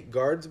State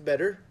guards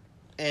better,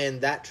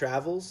 and that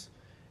travels,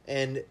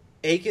 and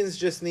Akins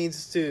just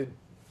needs to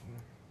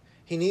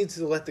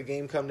let the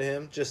game come to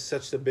him. Just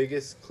such the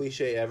biggest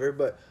cliche ever.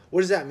 But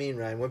what does that mean,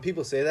 Ryan? When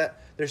people say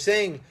that, they're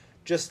saying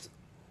just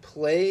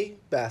play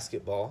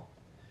basketball,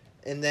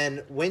 and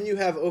then when you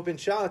have open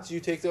shots, you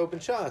take the open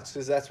shots,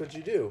 because that's what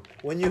you do.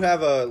 When you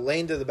have a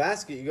lane to the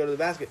basket, you go to the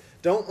basket.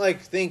 Don't,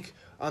 like, think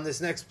on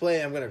this next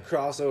play I'm going to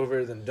cross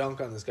over then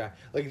dunk on this guy.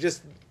 Like,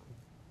 just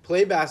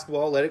play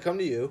basketball, let it come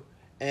to you.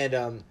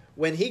 And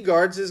when he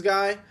guards his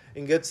guy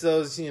and gets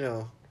those,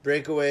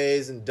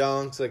 breakaways and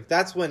dunks, like,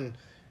 that's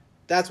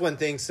when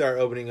things start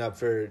opening up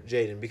for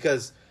Jaden,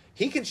 because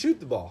he can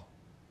shoot the ball.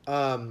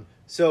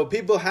 So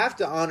people have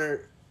to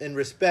honor and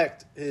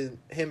respect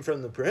him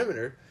from the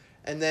perimeter,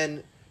 and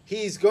then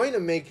he's going to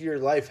make your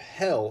life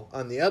hell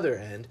on the other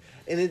end,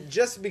 and it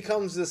just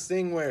becomes this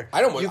thing where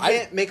you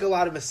can't make a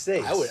lot of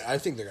mistakes. I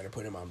think they're going to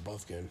put him on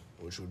Bufkin,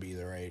 which would be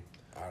the right.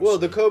 Honestly. Well,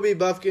 the Kobe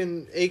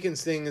Bufkin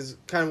Akins thing is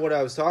kind of what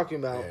I was talking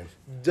about. Yeah.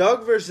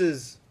 Doug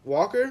versus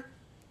Walker,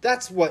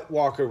 that's what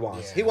Walker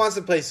wants. Yeah. He wants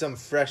to play some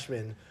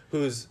freshman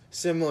who's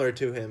similar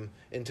to him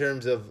in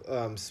terms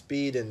of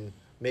speed and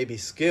maybe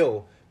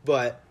skill,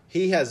 but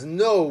he has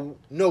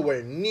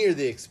nowhere near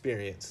the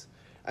experience.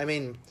 I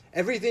mean,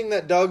 everything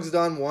that Doug's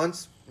done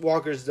once,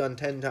 Walker's done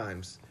 10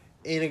 times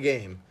in a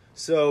game.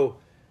 So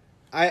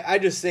I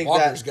just think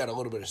Walker's got a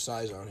little bit of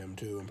size on him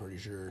too, I'm pretty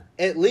sure.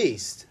 At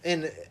least.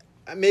 And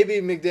maybe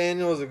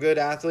McDaniel is a good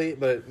athlete,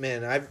 but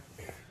man,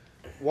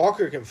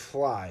 Walker can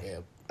fly. Yeah.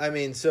 I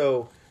mean,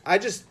 so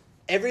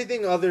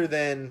everything other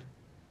than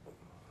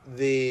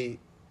the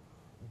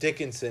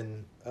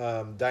Dickinson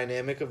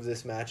dynamic of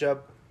this matchup,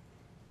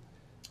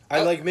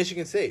 I like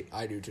Michigan State.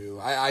 I do too.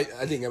 I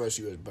think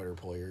MSU has better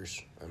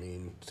players. I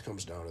mean, it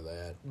comes down to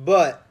that.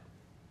 But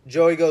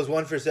Joey goes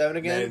 1 for 7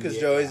 again because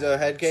Joey's a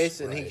head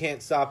case and he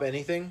can't stop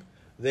anything.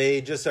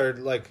 They just are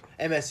like,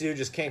 MSU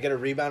just can't get a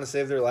rebound to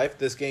save their life.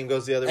 This game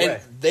goes the other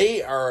way.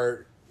 They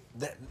are...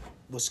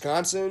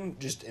 Wisconsin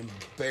just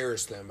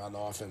embarrassed them on the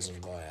offensive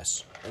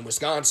glass. And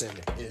Wisconsin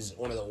is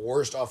one of the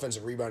worst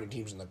offensive rebounding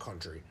teams in the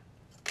country.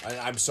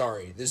 I'm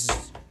sorry. This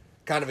is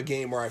kind of a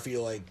game where I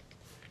feel like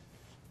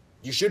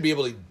you should be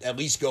able to at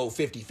least go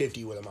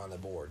 50-50 with them on the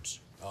boards.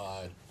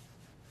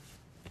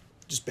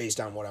 Just based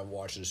on what I've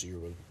watched this year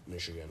with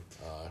Michigan.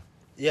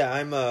 Yeah,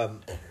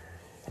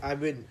 I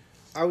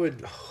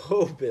would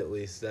hope at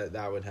least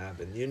that would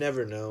happen. You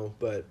never know,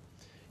 but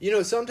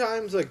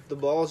sometimes like the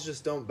balls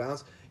just don't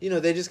bounce.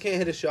 They just can't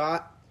hit a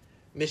shot.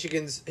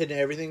 Michigan's hitting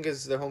everything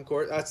because they're home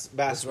court. That's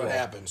basketball. That's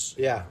what happens.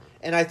 Yeah,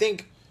 and I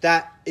think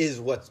that is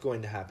what's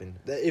going to happen.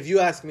 If you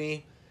ask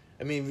me,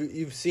 I mean,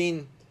 you've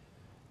seen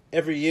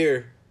every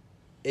year,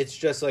 it's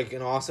just like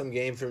an awesome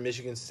game for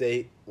Michigan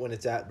State when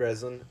it's at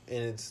Breslin, and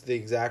it's the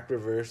exact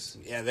reverse.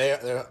 Yeah,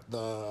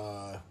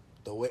 the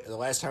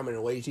last time an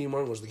away team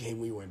won was the game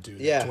we went to.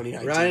 Yeah,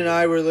 2019 Ryan and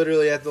I were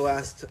literally at the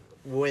last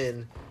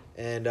win,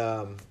 and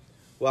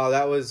wow,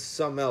 that was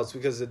something else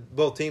because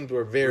both teams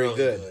were very really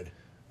good.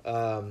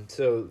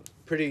 So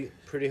pretty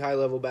high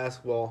level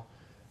basketball.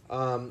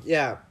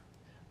 Yeah,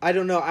 I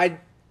don't know.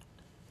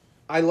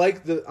 I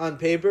like on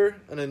paper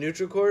on a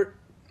neutral court.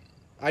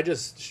 I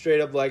just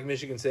straight up like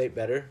Michigan State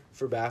better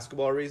for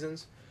basketball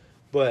reasons,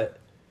 but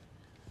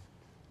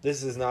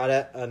this is not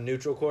at a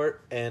neutral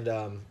court, and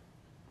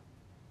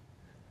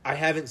I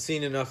haven't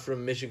seen enough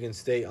from Michigan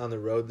State on the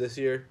road this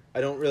year.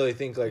 I don't really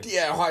think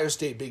Yeah, Ohio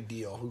State, big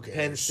deal. Who cares?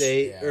 Penn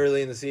State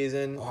early in the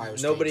season. Ohio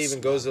Nobody State's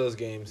even goes to those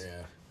games.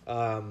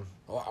 Yeah.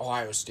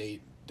 Ohio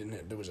State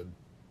didn't.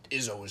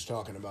 Izzo was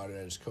talking about it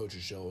at his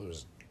coach's show. It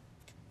was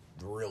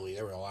really,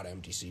 there were a lot of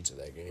empty seats at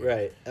that game.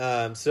 Right.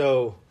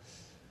 So,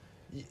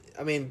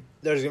 I mean,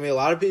 there's going to be a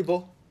lot of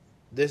people.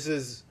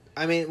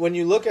 When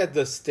you look at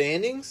the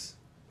standings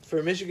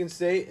for Michigan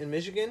State and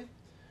Michigan,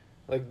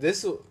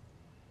 this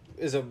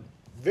is a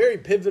very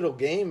pivotal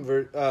game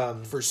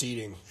For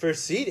seeding. For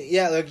seeding.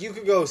 Yeah, you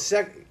could go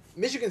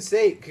Michigan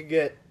State could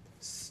get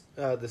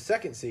the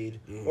second seed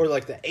or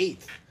the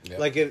 8th.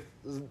 Yep.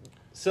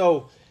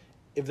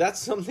 If that's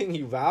something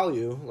you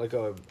value,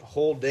 a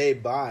whole day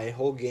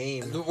whole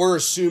game. We're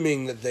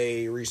assuming that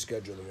they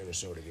rescheduled the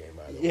Minnesota game,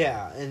 by the way.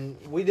 Yeah, and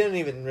we didn't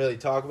even really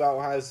talk about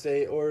Ohio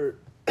State or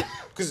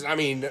Because,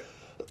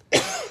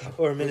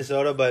 or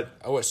Minnesota, but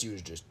OSU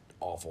is just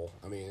awful.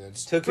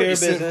 It's took pretty care of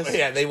simple. business.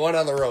 Yeah, they won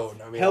on the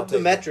road. Helped the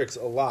metrics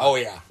a lot. Oh,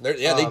 yeah.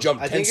 They jumped 10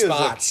 spots. I think it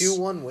was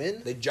a Q1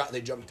 win. They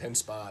jumped 10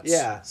 spots.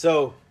 Yeah,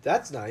 so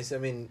that's nice.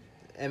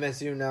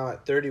 MSU now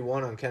at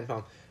 31 on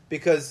KenPom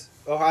because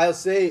Ohio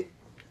State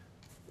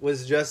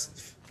was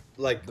just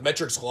the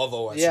metrics love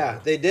OSU. Yeah,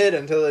 they did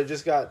until they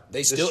just got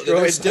they're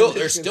destroyed.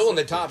 still in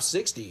the top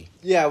 60.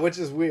 Yeah, which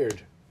is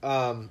weird.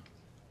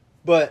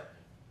 But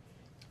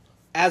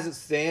as it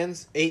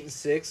stands,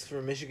 8-6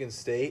 for Michigan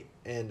State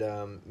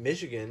and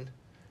Michigan,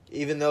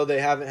 even though they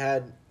haven't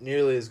had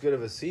nearly as good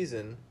of a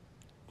season,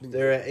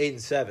 they're at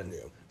 8-7.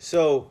 Yeah.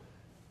 So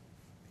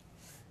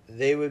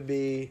they would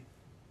be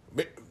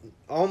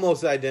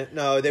almost identical.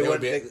 No, they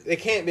wouldn't. They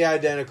can't be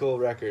identical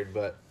record,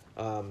 but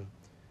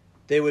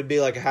they would be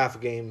a half a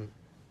game,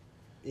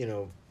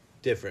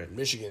 different.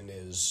 Michigan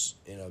is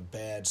in a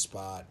bad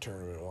spot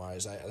tournament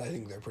wise. I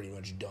think they're pretty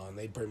much done.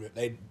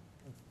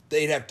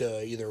 They'd have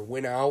to either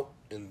win out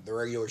in the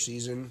regular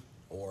season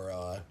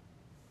or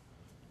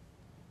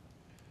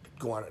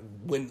go on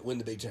win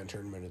the Big Ten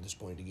tournament at this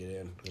point to get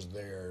in because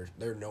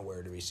they're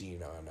nowhere to be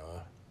seen on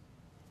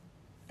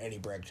any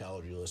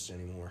bracketology list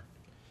anymore.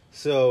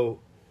 So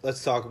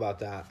let's talk about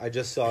that. I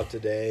just saw it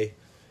today.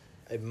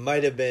 It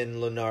might have been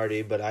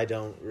Lunardi, but I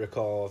don't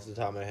recall off the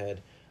top of my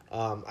head.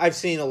 I've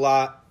seen a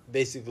lot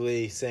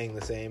basically saying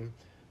the same.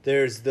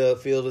 There's the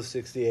field of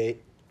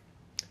 68,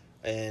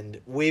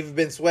 and we've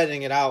been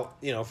sweating it out,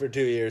 for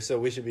 2 years, so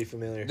we should be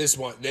familiar. This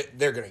one,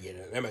 they're going to get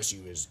it.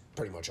 MSU is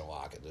pretty much a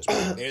lock at this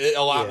point.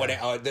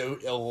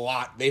 A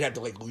lot. They'd have to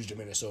lose to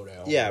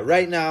Minnesota. Yeah,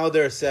 right now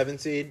they're a 7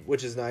 seed,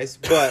 which is nice,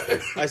 but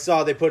I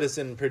saw they put us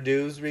in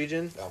Purdue's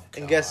region. Oh,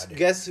 and God.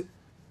 guess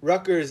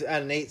Rutgers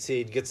at an 8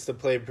 seed gets to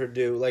play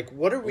Purdue.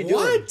 What are we doing?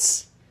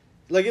 What?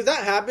 If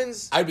that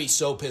happens... I'd be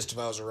so pissed if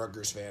I was a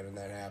Rutgers fan and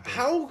that happened.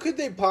 How could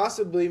they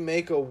possibly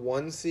make a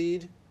 1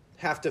 seed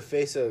have to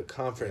face a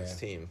conference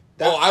team?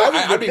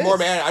 I'd be more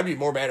mad. I'd be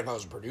more mad if I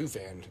was a Purdue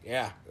fan.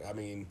 Yeah,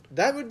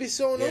 that would be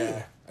so annoying.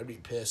 Yeah, I'd be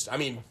pissed.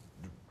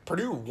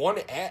 Rutgers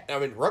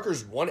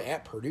won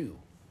at Purdue.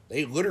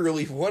 They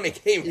literally won a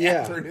game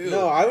at Purdue.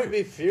 No, I would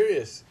be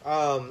furious.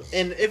 And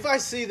if I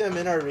see them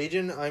in our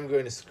region, I'm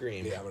going to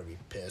scream. Yeah, I'm going to be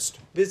pissed.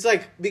 It's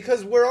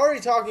because we're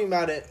already talking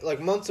about it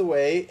months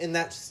away, and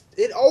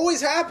it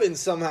always happens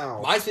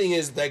somehow. My thing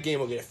is that game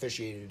will get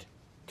officiated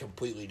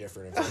completely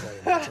different if they're playing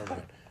in the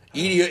tournament.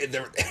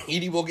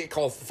 Edey will get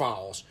called for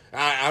fouls.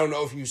 I don't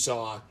know if you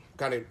saw,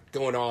 kind of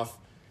going off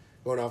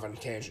on a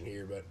tangent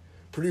here, but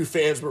Purdue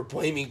fans were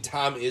blaming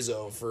Tom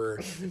Izzo for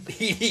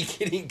Edey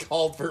getting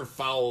called for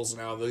fouls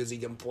now because he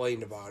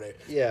complained about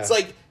it. Yeah.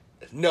 It's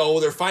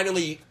no, they're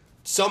finally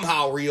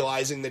somehow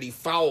realizing that he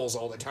fouls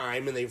all the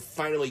time and they're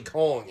finally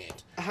calling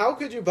it. How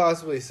could you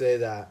possibly say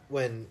that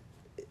when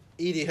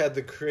Edey had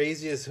the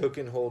craziest hook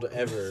and hold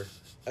ever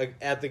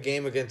at the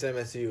game against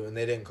MSU and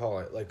they didn't call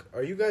it?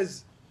 Are you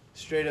guys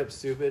straight up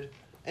stupid?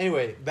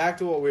 Anyway, back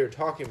to what we were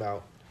talking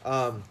about.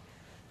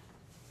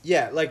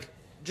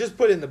 Just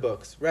put in the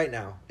books right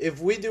now. If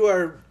we do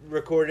our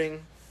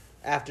recording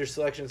after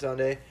Selection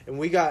Sunday and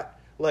we got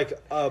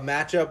a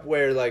matchup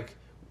where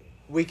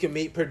we can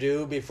meet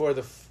Purdue before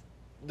the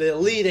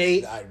Elite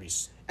Eight.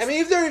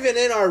 If they're even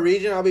in our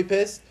region, I'll be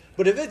pissed.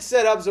 But if it's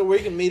set up so we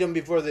can meet them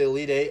before the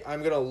Elite Eight,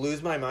 I'm gonna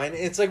lose my mind.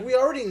 It's we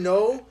already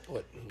know.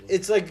 What?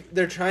 It's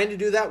they're trying to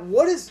do that.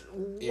 Why is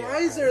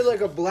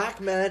there a black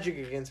magic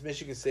against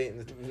Michigan State?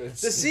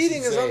 The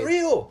seeding is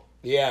unreal.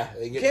 Yeah,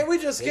 can't we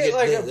just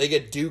get they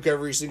get Duke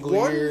every single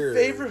one year?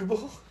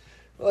 Favorable,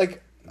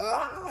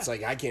 It's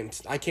I can't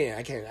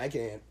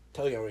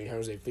tell you how many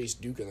times they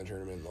faced Duke in the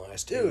tournament in the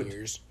last 10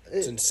 years.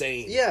 It's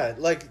insane. Yeah,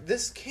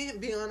 this can't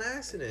be on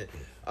accident.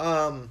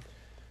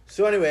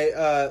 So anyway,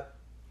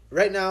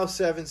 right now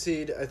 7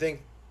 seed. I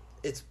think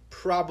it's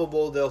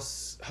probable they'll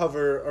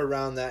hover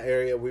around that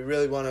area. We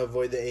really want to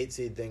avoid the 8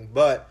 seed thing,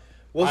 but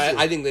we'll see.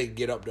 I think they could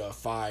get up to a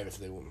 5 if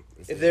they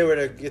if they were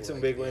to get some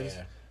big wins.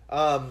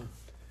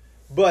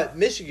 But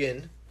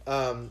Michigan,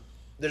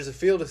 there's a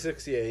field of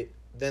 68.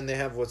 Then they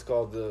have what's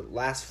called the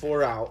last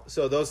 4 out.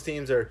 So those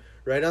teams are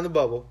right on the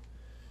bubble.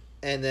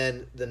 And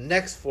then the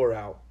next 4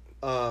 out.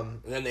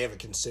 And then they have a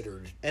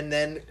considered. And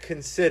then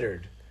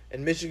considered.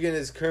 And Michigan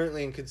is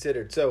currently in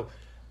considered. So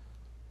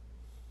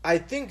I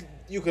think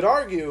you could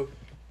argue,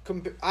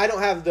 I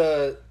don't have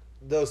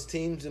those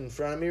teams in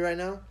front of me right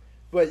now,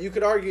 but you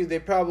could argue they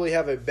probably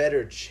have a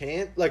better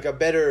chance, like a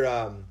better,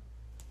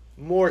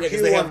 more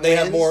Q1 they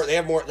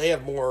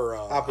have more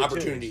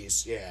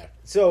opportunities. Yeah.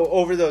 So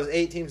over those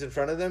 8 teams in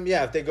front of them,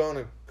 yeah, if they go on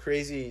a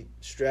crazy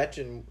stretch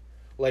and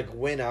like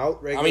win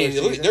out regular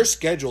season, their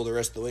schedule the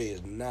rest of the way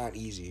is not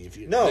easy. If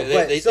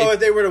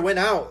they were to win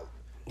out,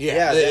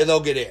 they'll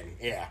get in.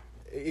 Yeah.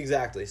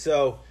 Exactly.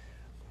 So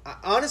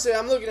honestly,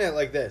 I'm looking at it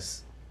like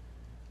this.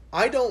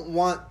 I don't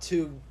want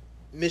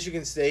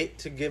Michigan State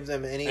to give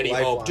them any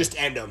lifeline. Hope. Just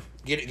end them.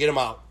 Get them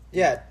out.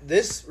 Yeah,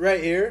 this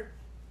right here,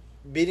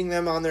 beating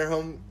them on their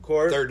home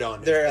court, they're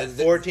done. They're at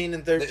 14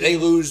 and 13. They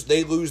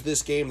lose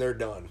this game, they're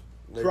done.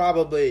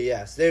 Probably,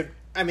 yes. They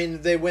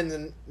win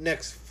the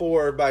next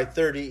 4 by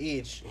 30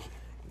 each.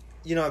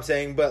 You know what I'm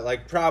saying? But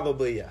like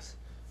probably yes.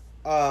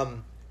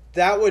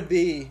 That would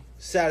be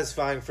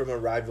satisfying from a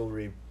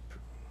rivalry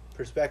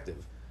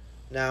perspective.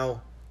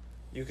 Now,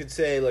 you could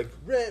say like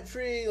rent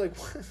free, like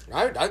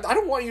I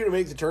don't want you to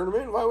make the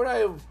tournament. Why would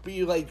I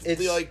be like?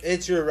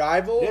 It's your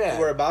rival. Yeah.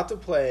 We're about to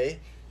play,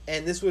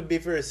 and this would be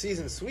for a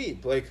season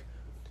sweep. Like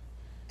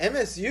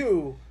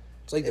MSU.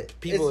 It's like the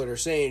people that are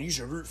saying you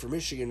should root for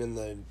Michigan in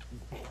the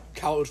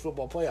college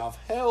football playoff.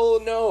 Hell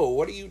no!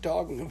 What are you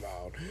talking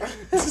about?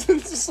 It's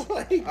just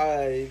like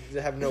I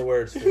have no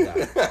words for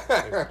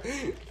that.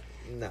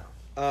 No.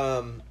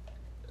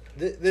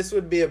 This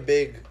would be a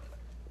big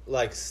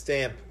like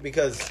stamp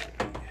because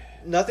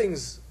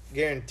nothing's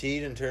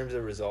guaranteed in terms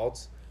of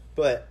results,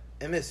 but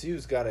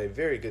MSU's got a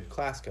very good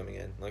class coming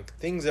in. Like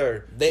things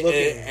are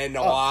looking and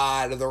a up.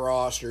 lot of the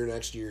roster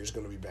next year is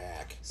going to be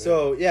back.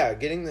 So yeah,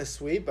 getting this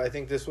sweep, I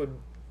think this would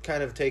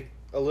kind of take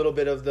a little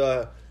bit of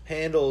the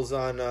handles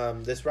on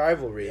this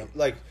rivalry.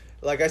 Yep.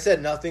 Like I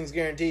said, nothing's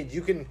guaranteed.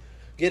 You can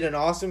get an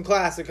awesome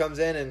class that comes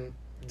in and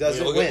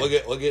doesn't win.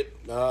 Look at.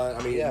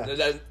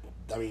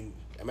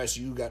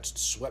 MSU got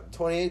swept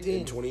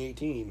 2018. in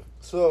 2018.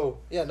 So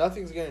yeah,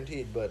 nothing's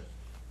guaranteed, but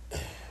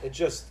it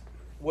just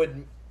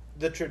would.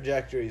 The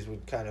trajectories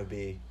would kind of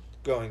be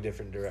going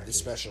different directions.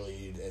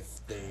 Especially if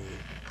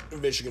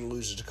Michigan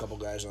loses a couple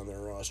guys on their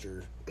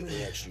roster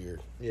next year.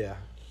 Yeah.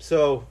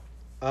 So,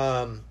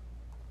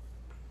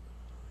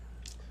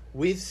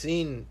 we've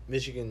seen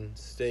Michigan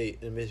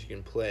State and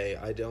Michigan play.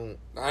 I'm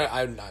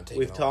not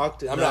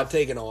taking. I'm not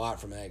taking a lot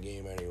from that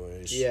game,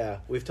 anyways. Yeah,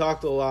 we've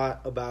talked a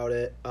lot about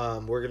it.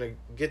 We're gonna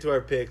get to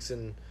our picks,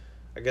 and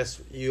I guess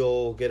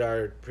you'll get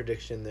our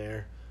prediction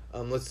there.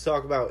 Let's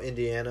talk about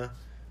Indiana.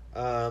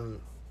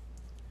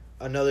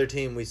 Another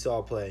team we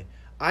saw play.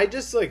 I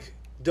just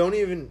don't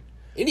even.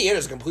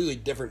 Indiana's a completely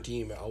different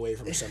team away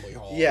from Assembly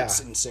Hall. Yeah. It's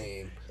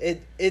insane.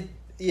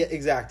 Yeah,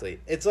 exactly.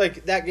 It's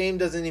like that game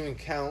doesn't even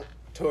count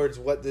towards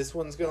what this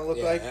one's going to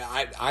look like.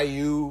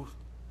 IU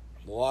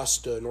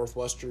lost to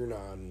Northwestern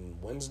on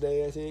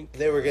Wednesday, I think.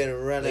 They were getting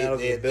run out of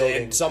the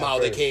building. And somehow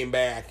they came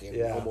back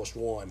and almost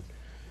won.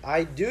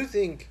 I do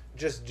think,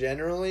 just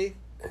generally,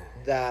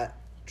 that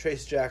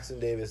Trace Jackson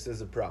Davis is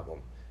a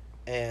problem.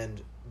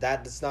 And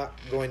that's not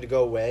going to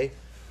go away.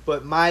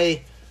 But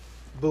my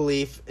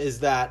belief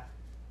is that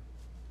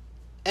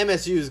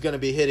MSU is going to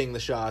be hitting the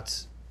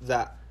shots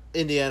that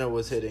Indiana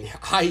was hitting.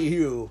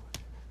 IU,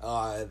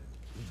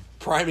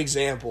 prime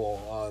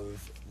example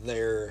of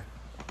their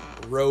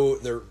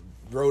road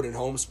and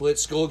home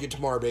splits. Go look at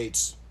Tamar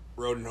Bates'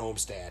 road and home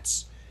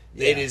stats.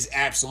 Yeah. It is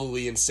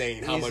absolutely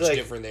insane how much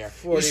different they are.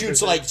 40%. He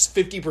shoots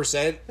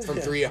 50% from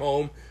 3 at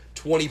home,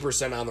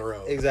 20% on the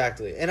road.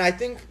 Exactly. And I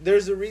think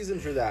there's a reason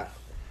for that.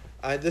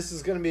 This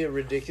is going to be a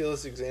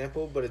ridiculous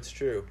example, but it's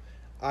true.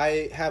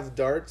 I have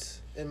darts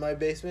in my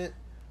basement,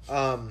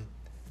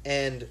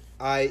 and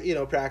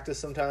I, practice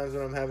sometimes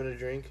when I'm having a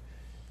drink.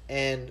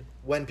 And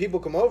when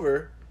people come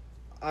over,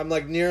 I'm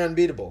near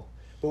unbeatable.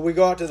 But we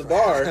go out to the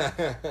bar,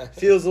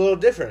 feels a little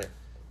different,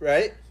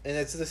 right? And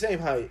it's the same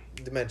height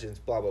dimensions,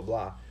 blah, blah,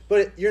 blah.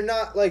 But you're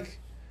not,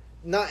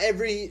 not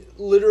every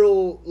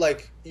literal,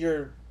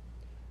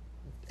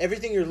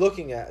 everything you're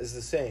looking at is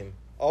the same.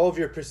 All of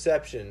your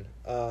perception,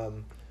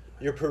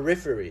 your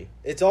periphery,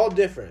 it's all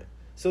different.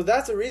 So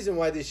that's the reason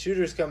why these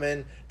shooters come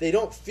in. They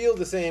don't feel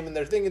the same, and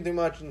they're thinking too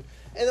much. And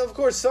of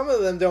course, some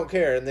of them don't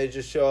care, and they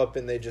just show up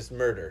and they just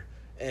murder.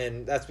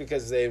 And that's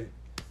because they've,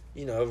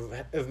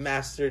 have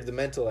mastered the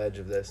mental edge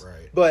of this.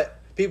 Right. But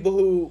people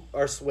who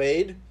are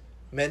swayed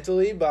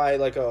mentally by,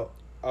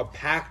 a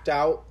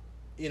packed-out,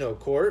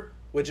 court,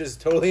 which is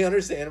totally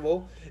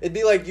understandable. It'd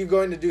be like you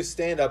going to do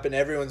stand-up and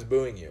everyone's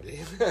booing you.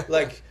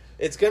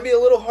 It's going to be a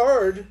little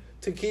hard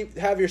to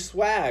have your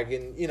swag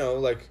and,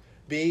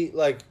 be,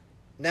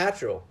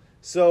 natural.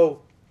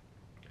 So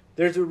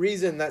there's a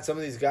reason that some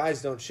of these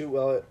guys don't shoot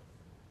well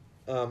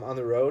on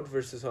the road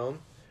versus home.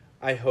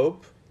 I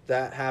hope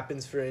that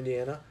happens for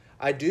Indiana.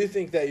 I do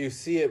think that you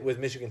see it with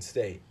Michigan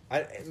State.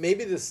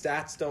 Maybe the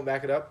stats don't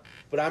back it up,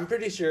 but I'm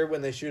pretty sure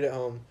when they shoot at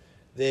home,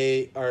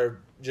 they are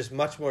just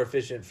much more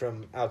efficient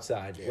from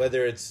outside,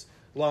 whether it's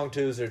long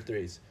twos or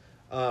threes.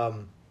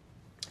 And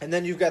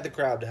then you've got the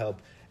crowd to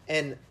help.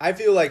 And I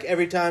feel like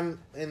every time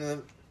in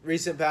the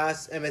recent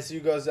past,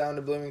 MSU goes down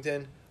to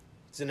Bloomington,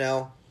 it's an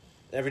L.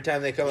 Every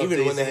time they come up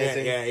to East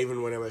Lansing.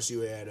 Even when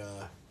MSU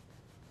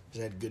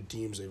had good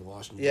teams, they've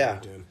lost in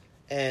Bloomington.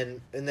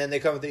 And then they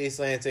come to East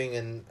Lansing,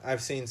 and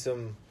I've seen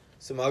some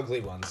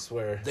ugly ones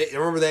where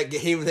remember that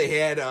game they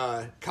had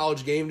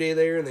College Game Day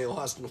there, and they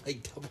lost in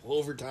like double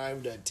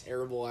overtime to a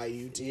terrible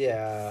IU team.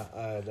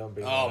 Yeah, don't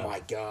bring that up.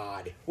 My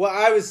God. Well,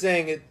 I was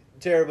saying it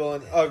terrible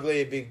and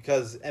ugly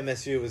because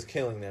MSU was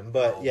killing them,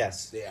 but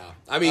yes. Yeah.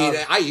 I mean,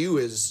 IU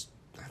is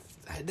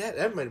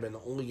that might have been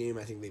the only game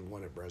I think they've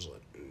won at Breslin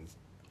in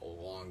a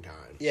long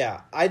time.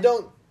 Yeah, I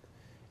don't.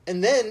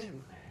 And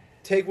then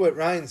take what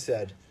Ryan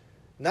said.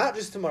 Not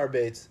just Tamar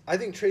Bates. I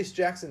think Trace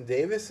Jackson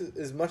Davis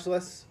is much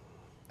less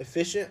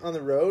efficient on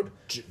the road.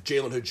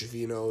 Jalen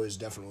Hood-Schifino is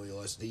definitely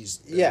less. He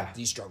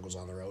struggles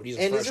on the road. He's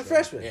a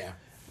freshman. Yeah.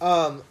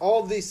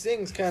 All of these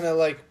things kind of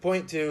like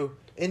point to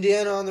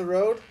Indiana on the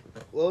road.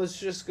 Well, let's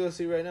just go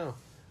see right now.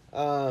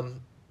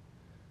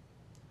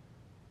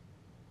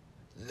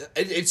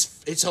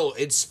 It's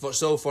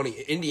so funny.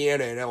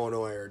 Indiana and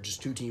Illinois are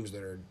just two teams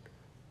that are.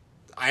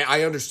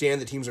 I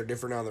understand the teams are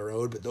different on the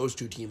road, but those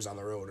two teams on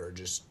the road are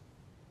just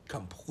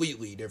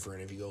completely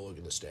different if you go look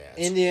at the stats.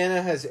 Indiana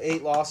has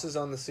 8 losses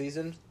on the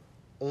season.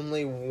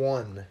 Only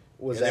 1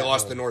 was they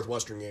lost home. the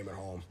Northwestern game at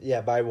home. Yeah,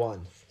 by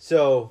 1.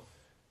 So,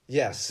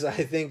 yes,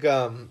 I think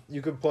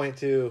you could point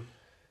to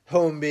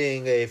home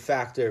being a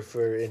factor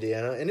for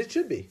Indiana, and it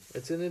should be.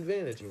 It's an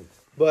advantage.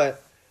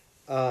 But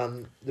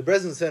the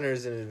Breslin Center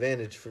is an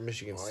advantage for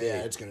Michigan State.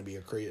 Yeah, it's going to be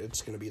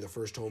it's going to be the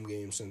first home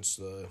game since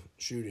the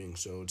shooting,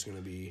 so it's going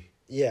to be.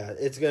 Yeah,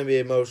 it's going to be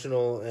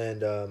emotional,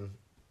 and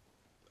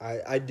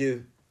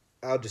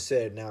I'll just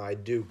say it now. I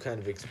do kind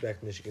of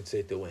expect Michigan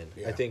State to win.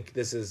 Yeah. I think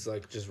this is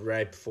like just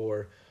ripe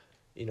for,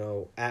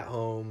 at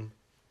home,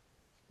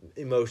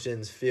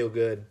 emotions, feel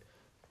good.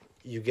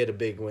 You get a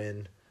big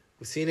win.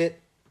 We've seen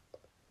it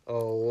a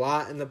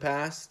lot in the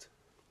past.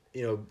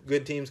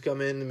 Good teams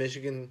come in to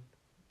Michigan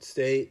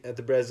State at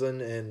the Breslin,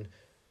 and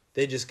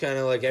they just kind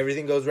of like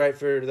everything goes right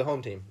for the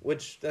home team,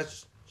 which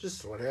that's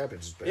just what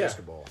happens. It's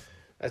basketball. Yeah,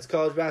 that's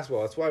college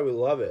basketball. That's why we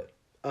love it.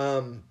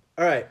 All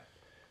right,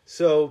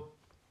 so.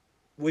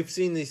 We've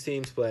seen these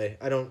teams play.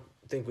 I don't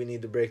think we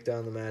need to break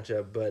down the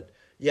matchup, but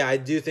yeah, I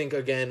do think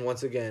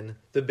once again,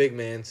 the big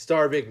man,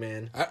 star big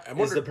man,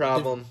 is the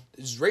problem.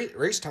 Is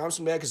Race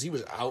Thompson back? Because he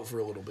was out for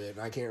a little bit, and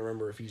I can't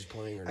remember if he's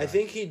playing or not. I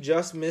think he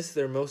just missed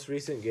their most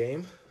recent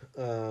game.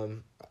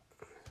 Well,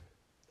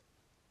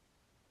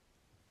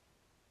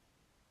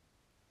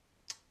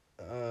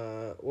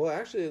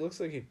 actually, it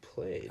looks like he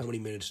played. How many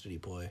minutes did he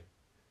play?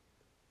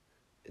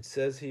 It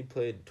says he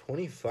played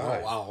 25.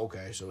 Oh, wow,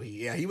 okay. So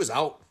he was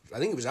out. I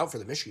think he was out for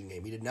the Michigan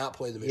game. He did not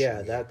play the Michigan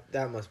game. Yeah,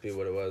 that must be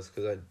what it was,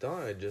 because I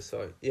thought I just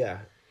saw it. Yeah,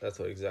 that's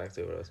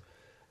exactly what it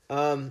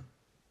was.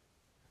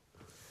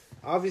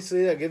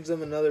 Obviously, that gives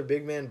him another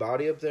big man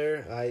body up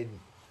there. I've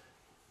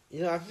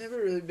never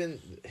really been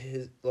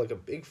a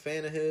big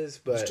fan of his,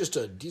 but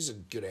he's a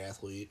good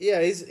athlete.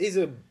 Yeah, he's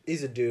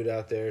a dude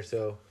out there,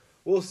 so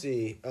we'll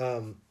see.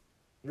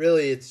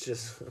 Really, it's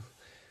just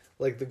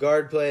like the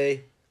guard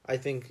play. I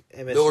think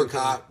Miller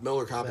Kopp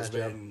has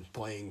been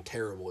playing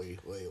terribly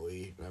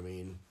lately. I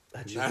mean,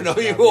 I don't know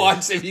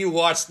if you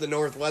watched the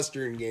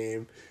Northwestern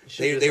game.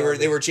 They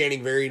were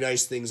chanting very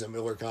nice things at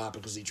Miller Kopp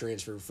because he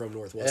transferred from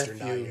Northwestern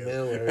to IU.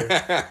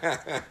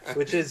 Miller,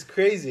 which is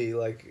crazy.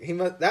 Like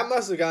that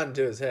must have gotten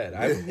to his head.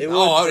 You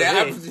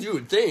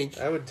would think.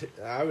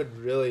 I would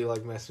really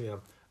mess me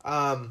up.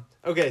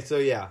 Okay, so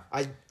yeah,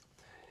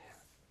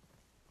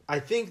 I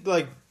think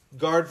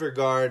guard for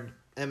guard.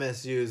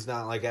 MSU is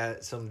not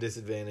at some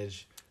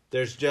disadvantage.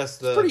 There's just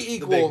the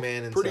big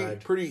man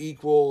inside. Pretty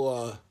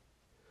equal.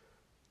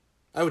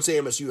 I would say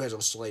MSU has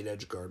a slight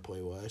edge guard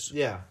play wise.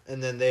 Yeah,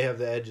 and then they have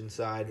the edge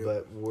inside,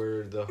 but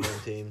we're the home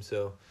team,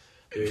 so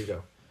there you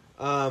go.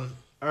 All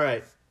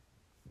right.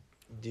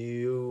 Do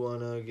you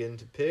want to get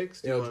into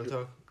picks? Do you want to talk?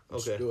 Okay.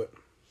 Let's do it.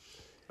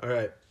 All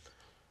right.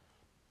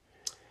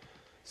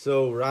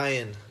 So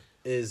Ryan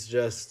is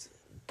just,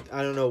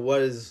 I don't know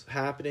what is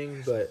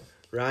happening, but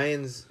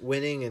Ryan's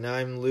winning and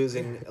I'm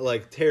losing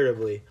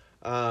terribly.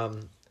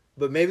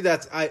 But maybe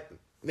that's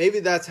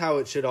how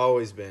it should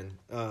always been.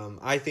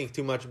 I think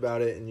too much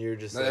about it, and you're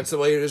just. That's the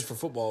way it is for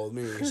football with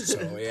me.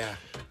 So yeah.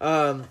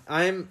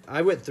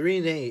 I went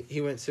 3-8.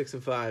 He went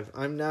 6-5.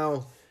 I'm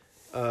now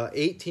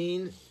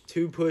 18,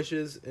 2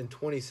 pushes, and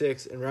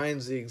 26, and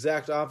Ryan's the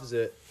exact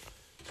opposite.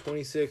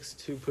 26,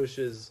 2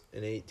 pushes,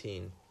 and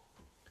 18.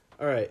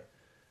 All right,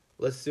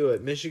 let's do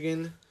it.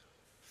 Michigan.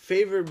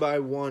 Favored by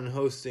 1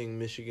 hosting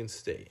Michigan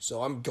State.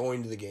 So I'm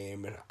going to the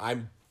game, and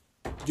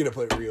gonna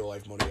put real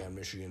life money on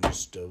Michigan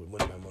just to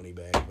win my money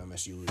back if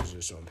MSU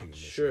loses, so I'm picking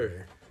Michigan. Sure,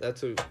 Here.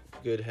 that's a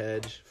good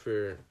hedge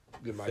for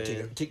Get my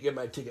fan. ticket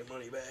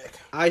money back.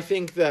 I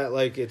think that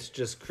it's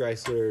just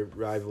Chrysler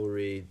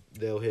rivalry.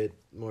 They'll hit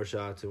more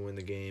shots and win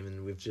the game,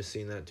 and we've just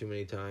seen that too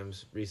many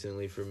times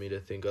recently for me to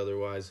think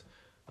otherwise.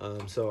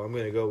 So I'm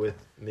gonna go with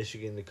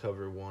Michigan to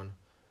cover 1.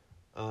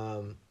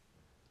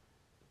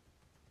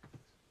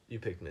 You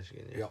picked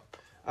Michigan, yeah. Yep.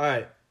 All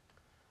right.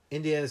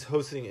 Indiana's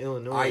hosting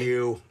Illinois.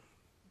 IU,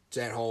 it's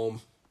at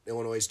home.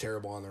 Illinois is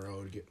terrible on the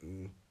road.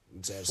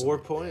 It's at 4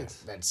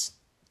 points. Yeah, that's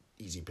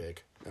easy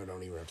pick. I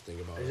don't even have to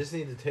think about I it. just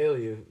need to tell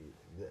you,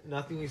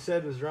 nothing you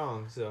said was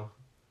wrong. So,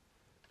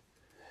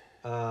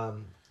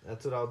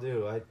 that's what I'll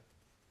do.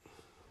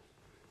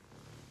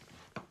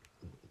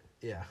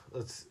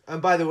 Let's. And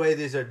by the way,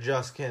 these are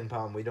just Ken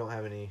Palm. We don't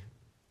have any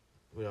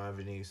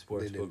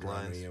sportsbook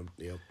lines.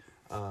 Yep.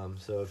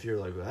 So if you're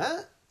like,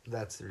 what?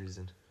 That's the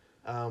reason.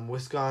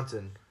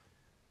 Wisconsin,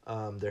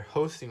 they're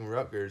hosting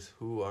Rutgers,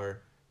 who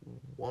are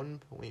 1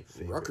 point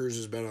favorite. Rutgers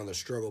has been on the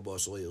struggle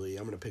bus lately.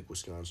 I'm gonna pick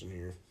Wisconsin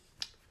here.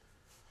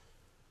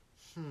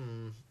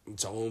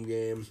 It's a home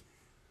game.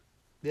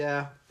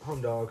 Yeah,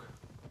 home dog.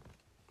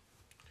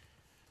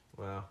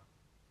 Wow.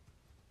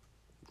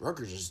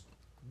 Rutgers has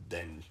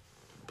been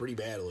pretty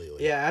bad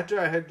lately. Yeah, after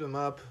I hyped them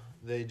up,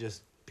 they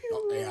just.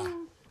 Oh, yeah.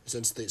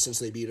 Since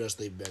they beat us,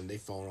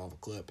 they've fallen off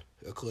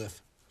a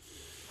cliff.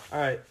 All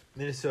right,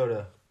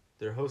 Minnesota.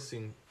 They're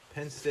hosting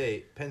Penn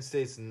State. Penn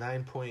State's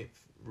 9-point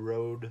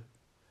road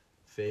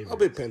favorite. I'll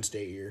pick Penn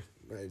State here.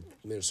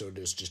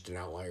 Minnesota is just an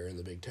outlier in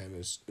the Big Ten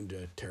is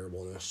into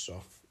terribleness.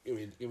 So give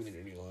me the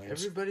Nittany Lions.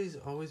 Everybody's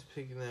always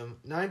picking them.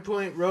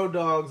 9-point road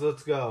dogs.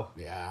 Let's go.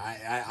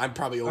 Yeah, I'm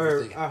probably Or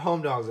overthinking.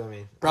 home dogs. I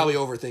mean, Probably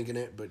overthinking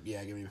it, but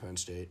yeah, give me Penn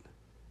State.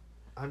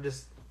 I'm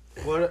just.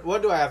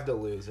 What do I have to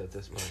lose at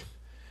this point?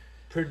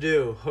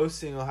 Purdue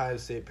hosting Ohio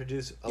State.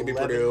 Purdue's Give me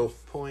Purdue.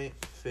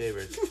 11-point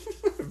favorites.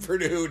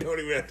 Purdue, don't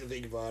even have to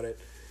think about it.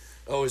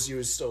 OSU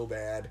is so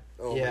bad.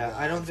 Oh my Yeah,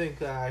 God. I don't think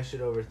that I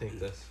should overthink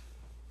this.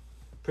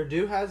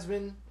 Purdue has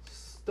been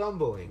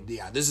stumbling.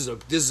 Yeah, this is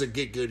a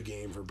get good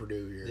game for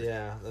Purdue here.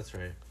 Yeah, that's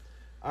right.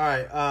 All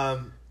right,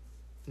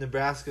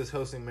 Nebraska's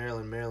hosting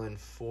Maryland. Maryland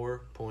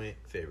 4-point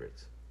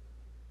favorites.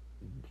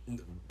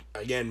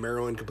 Again,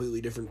 Maryland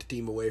completely different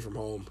team away from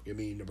home. Give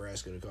me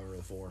Nebraska to cover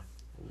the 4.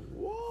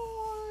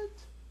 What?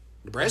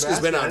 Nebraska's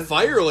been on has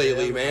fire been-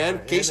 lately, yeah, man.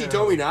 and Casey they're-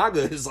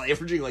 Tominaga is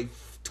averaging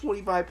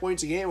 25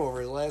 points a game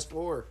over the last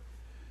 4.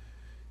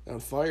 On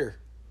fire.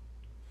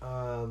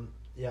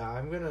 Yeah,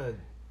 I'm gonna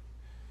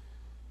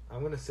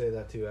say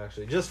that too.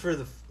 Actually, just for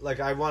the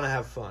I want to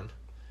have fun,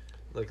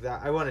 like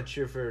that. I want to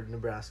cheer for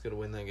Nebraska to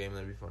win that game.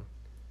 That'd be fun.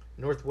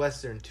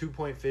 Northwestern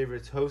 2-point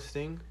favorites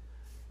hosting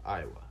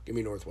Iowa. Give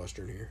me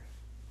Northwestern here.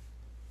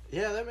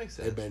 Yeah, that makes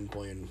sense.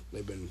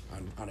 They've been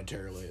on a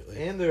tear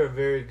lately. And they're a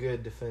very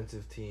good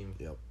defensive team.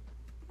 Yep.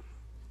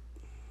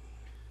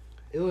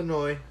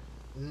 Illinois,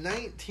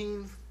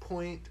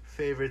 19-point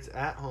favorites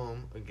at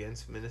home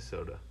against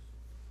Minnesota.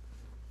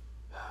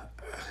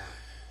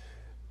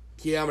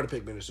 Yeah, I'm gonna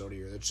pick Minnesota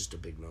here. That's just a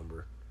big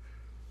number.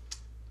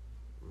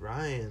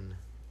 Ryan,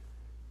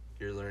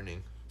 you're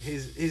learning.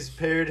 He's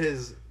paired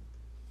his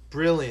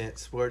brilliant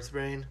sports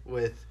brain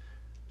with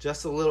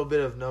just a little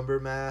bit of number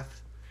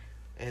math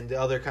and the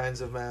other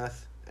kinds of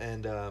math,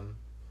 and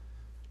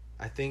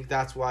I think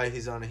that's why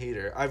he's on a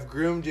heater. I've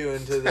groomed you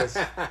into this.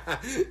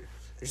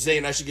 You're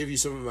saying I should give you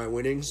some of my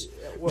winnings?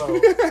 Well,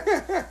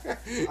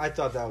 I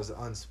thought that was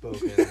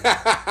unspoken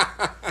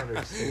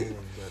understanding,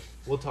 but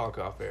we'll talk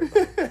off air.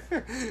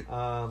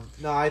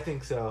 No, I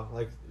think so.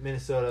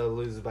 Minnesota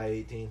loses by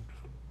 18.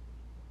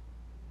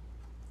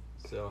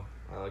 So,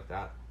 I like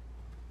that.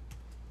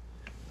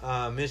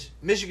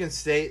 Michigan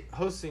State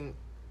hosting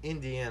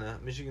Indiana.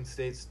 Michigan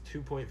State's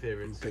 2-point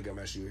favorites. Pick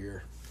MSU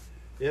here.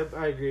 Yep,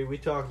 I agree. We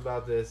talked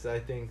about this. I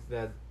think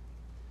that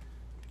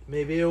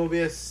maybe it will be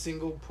a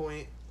single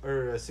point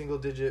or a single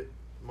digit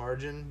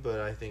margin, but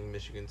I think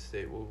Michigan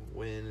State will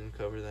win and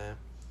cover that.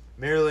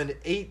 Maryland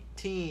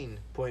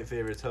 18-point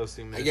favorites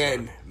hosting Minnesota.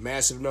 Again,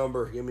 massive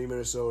number. Give me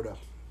Minnesota.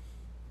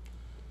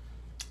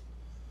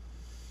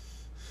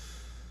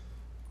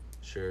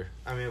 Sure.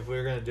 I mean, if we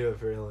were going to do it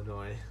for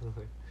Illinois,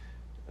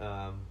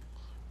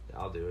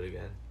 I'll do it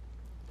again.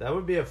 That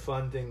would be a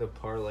fun thing to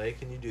parlay.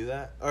 Can you do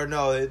that? Or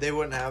no, they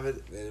wouldn't have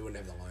it. They wouldn't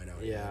have the line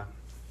out Yeah.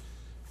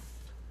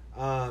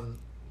 yet.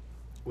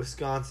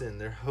 Wisconsin,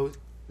 they're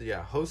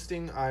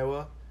hosting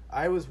Iowa.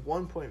 Iowa's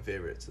 1-point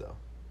favorites though.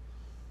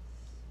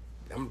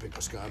 I'm gonna pick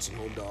Wisconsin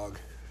home dog.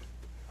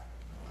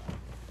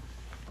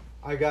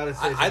 I gotta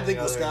say, I think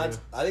something other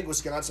I think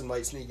Wisconsin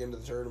might sneak into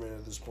the tournament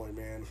at this point,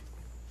 man.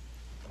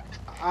 than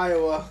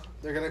Iowa,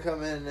 they're gonna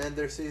come in and end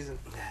their season.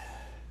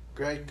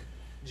 Greg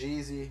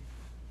Jeezy.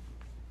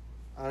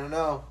 I don't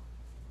know.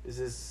 Is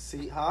his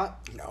seat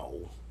hot?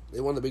 No, they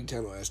won the Big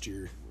Ten last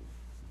year.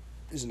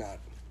 He's not.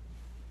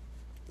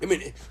 I mean,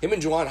 him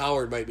and Juwan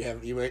Howard might be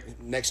having.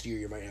 Next year,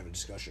 you might have a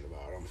discussion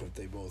about them if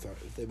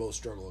they both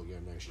struggle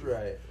again next year.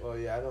 Right. Well,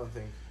 yeah, I don't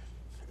think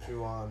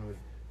Juwan would.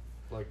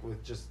 Like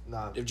with just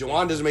not. If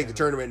Juwan doesn't make the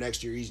tournament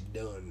next year, he's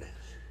done.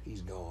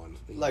 He's gone.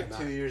 He's Like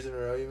not, 2 years in a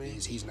row, you mean?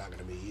 He's not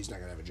gonna be. He's not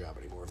gonna have a job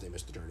anymore if they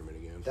miss the tournament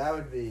again. That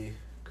would be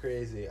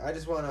crazy. I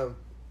just want to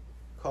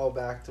call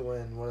back to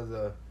when one of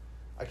the,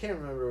 I can't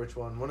remember which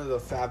one of the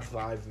Fab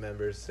Five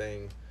members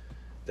saying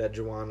that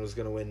Juwan was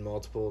going to win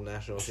multiple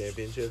national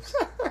championships.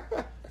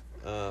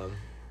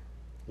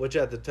 Which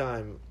at the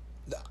time,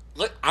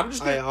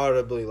 I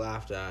audibly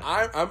laughed at.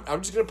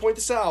 I'm just gonna point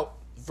this out.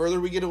 The further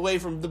we get away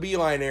from the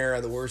Beeline era,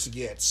 the worse it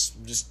gets.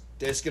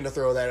 Just gonna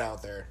throw that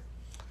out there.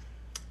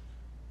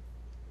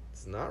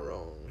 It's not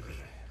wrong.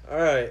 All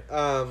right.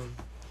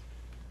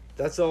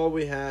 That's all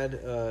we had.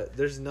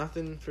 There's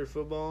nothing for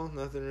football.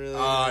 Nothing really.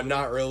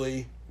 Not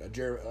really.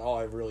 All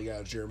I've really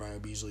got is Jeremiah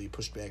Beasley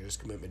pushed back his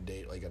commitment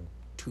date like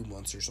 2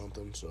 months or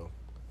something. So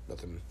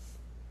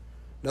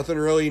nothing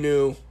really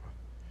new.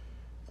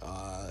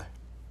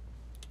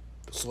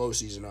 Slow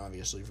season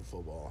obviously for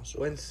football. So.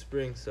 When's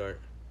spring start?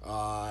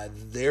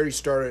 They already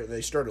started.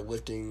 They started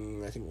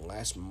lifting I think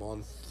last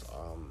month.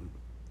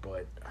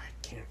 But I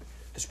can't.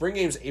 The spring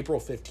game's April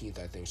 15th,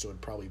 I think. So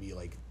it'd probably be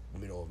like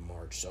middle of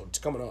March. So it's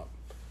coming up.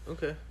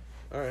 Okay.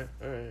 All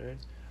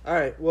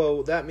right.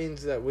 Well, that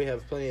means that we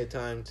have plenty of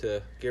time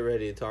to get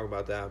ready to talk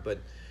about that. But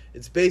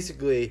it's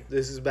basically,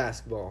 this is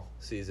basketball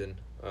season.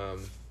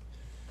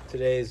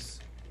 Today's,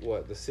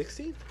 what, the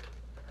 16th?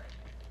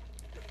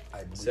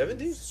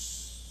 17th?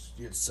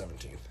 It's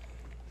 17th.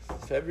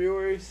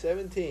 February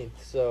 17th.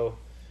 So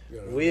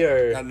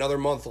Got another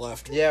month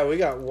left. Yeah, we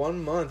got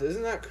 1 month.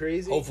 Isn't that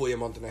crazy? Hopefully a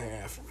month and a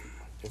half.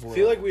 I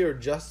feel like we were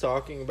just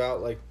talking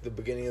about like the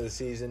beginning of the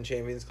season,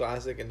 Champions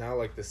Classic, and now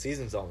like the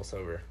season's almost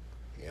over.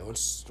 Yeah,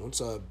 once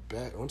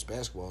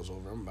basketball's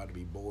over, I'm about to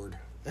be bored.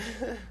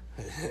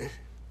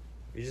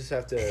 You just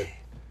have to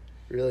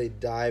really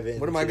dive in.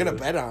 What am I gonna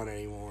bet on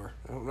anymore?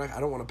 I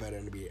don't want to bet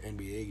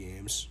NBA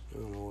games. I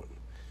don't know.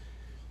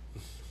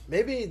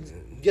 Maybe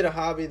get a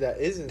hobby that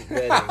isn't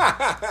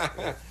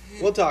betting.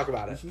 We'll talk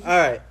about it. All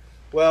right.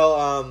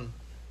 Well,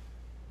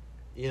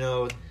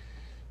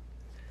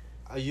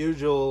 a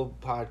usual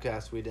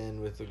podcast we'd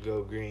end with a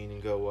go green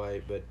and go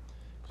white, but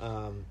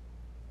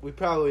we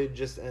probably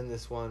just end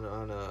this one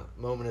on a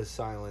moment of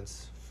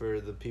silence for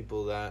the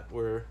people that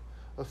were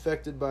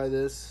affected by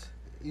this.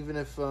 Even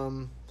if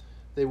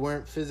they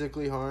weren't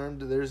physically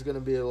harmed, there's going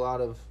to be a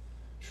lot of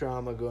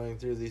trauma going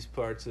through these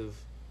parts of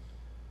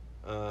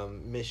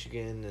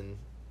Michigan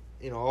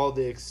and all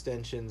the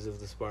extensions of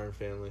the Spartan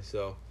family.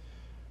 So,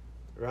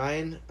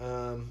 Ryan,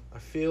 I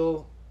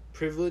feel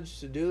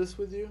privileged to do this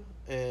with you,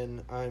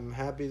 and I'm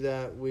happy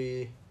that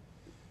we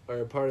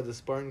are a part of the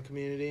Spartan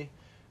community,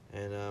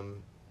 and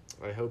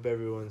I hope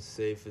everyone's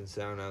safe and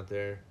sound out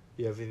there.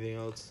 You have anything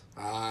else?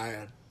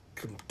 I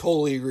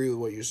totally agree with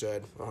what you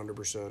said,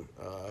 100%.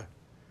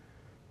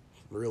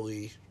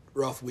 Really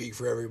rough week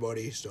for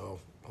everybody, so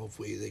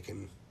hopefully they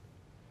can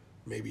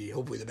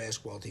hopefully the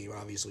basketball team,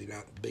 obviously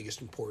not the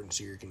biggest importance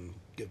here, can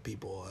give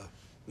people a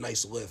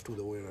nice lift with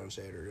a win on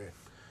Saturday.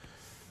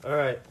 All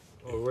right.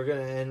 Well, we're going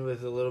to end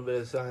with a little bit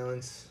of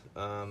silence.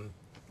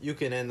 You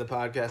can end the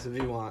podcast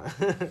if you want.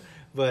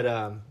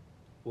 But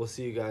we'll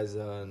see you guys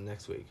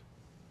next week.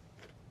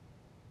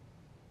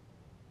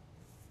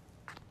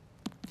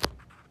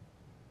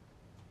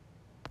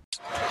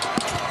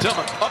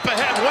 Tillman up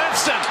ahead,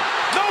 Winston.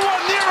 No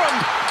one near him.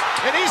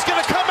 And he's going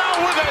to come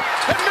out with it.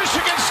 And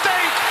Michigan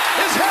State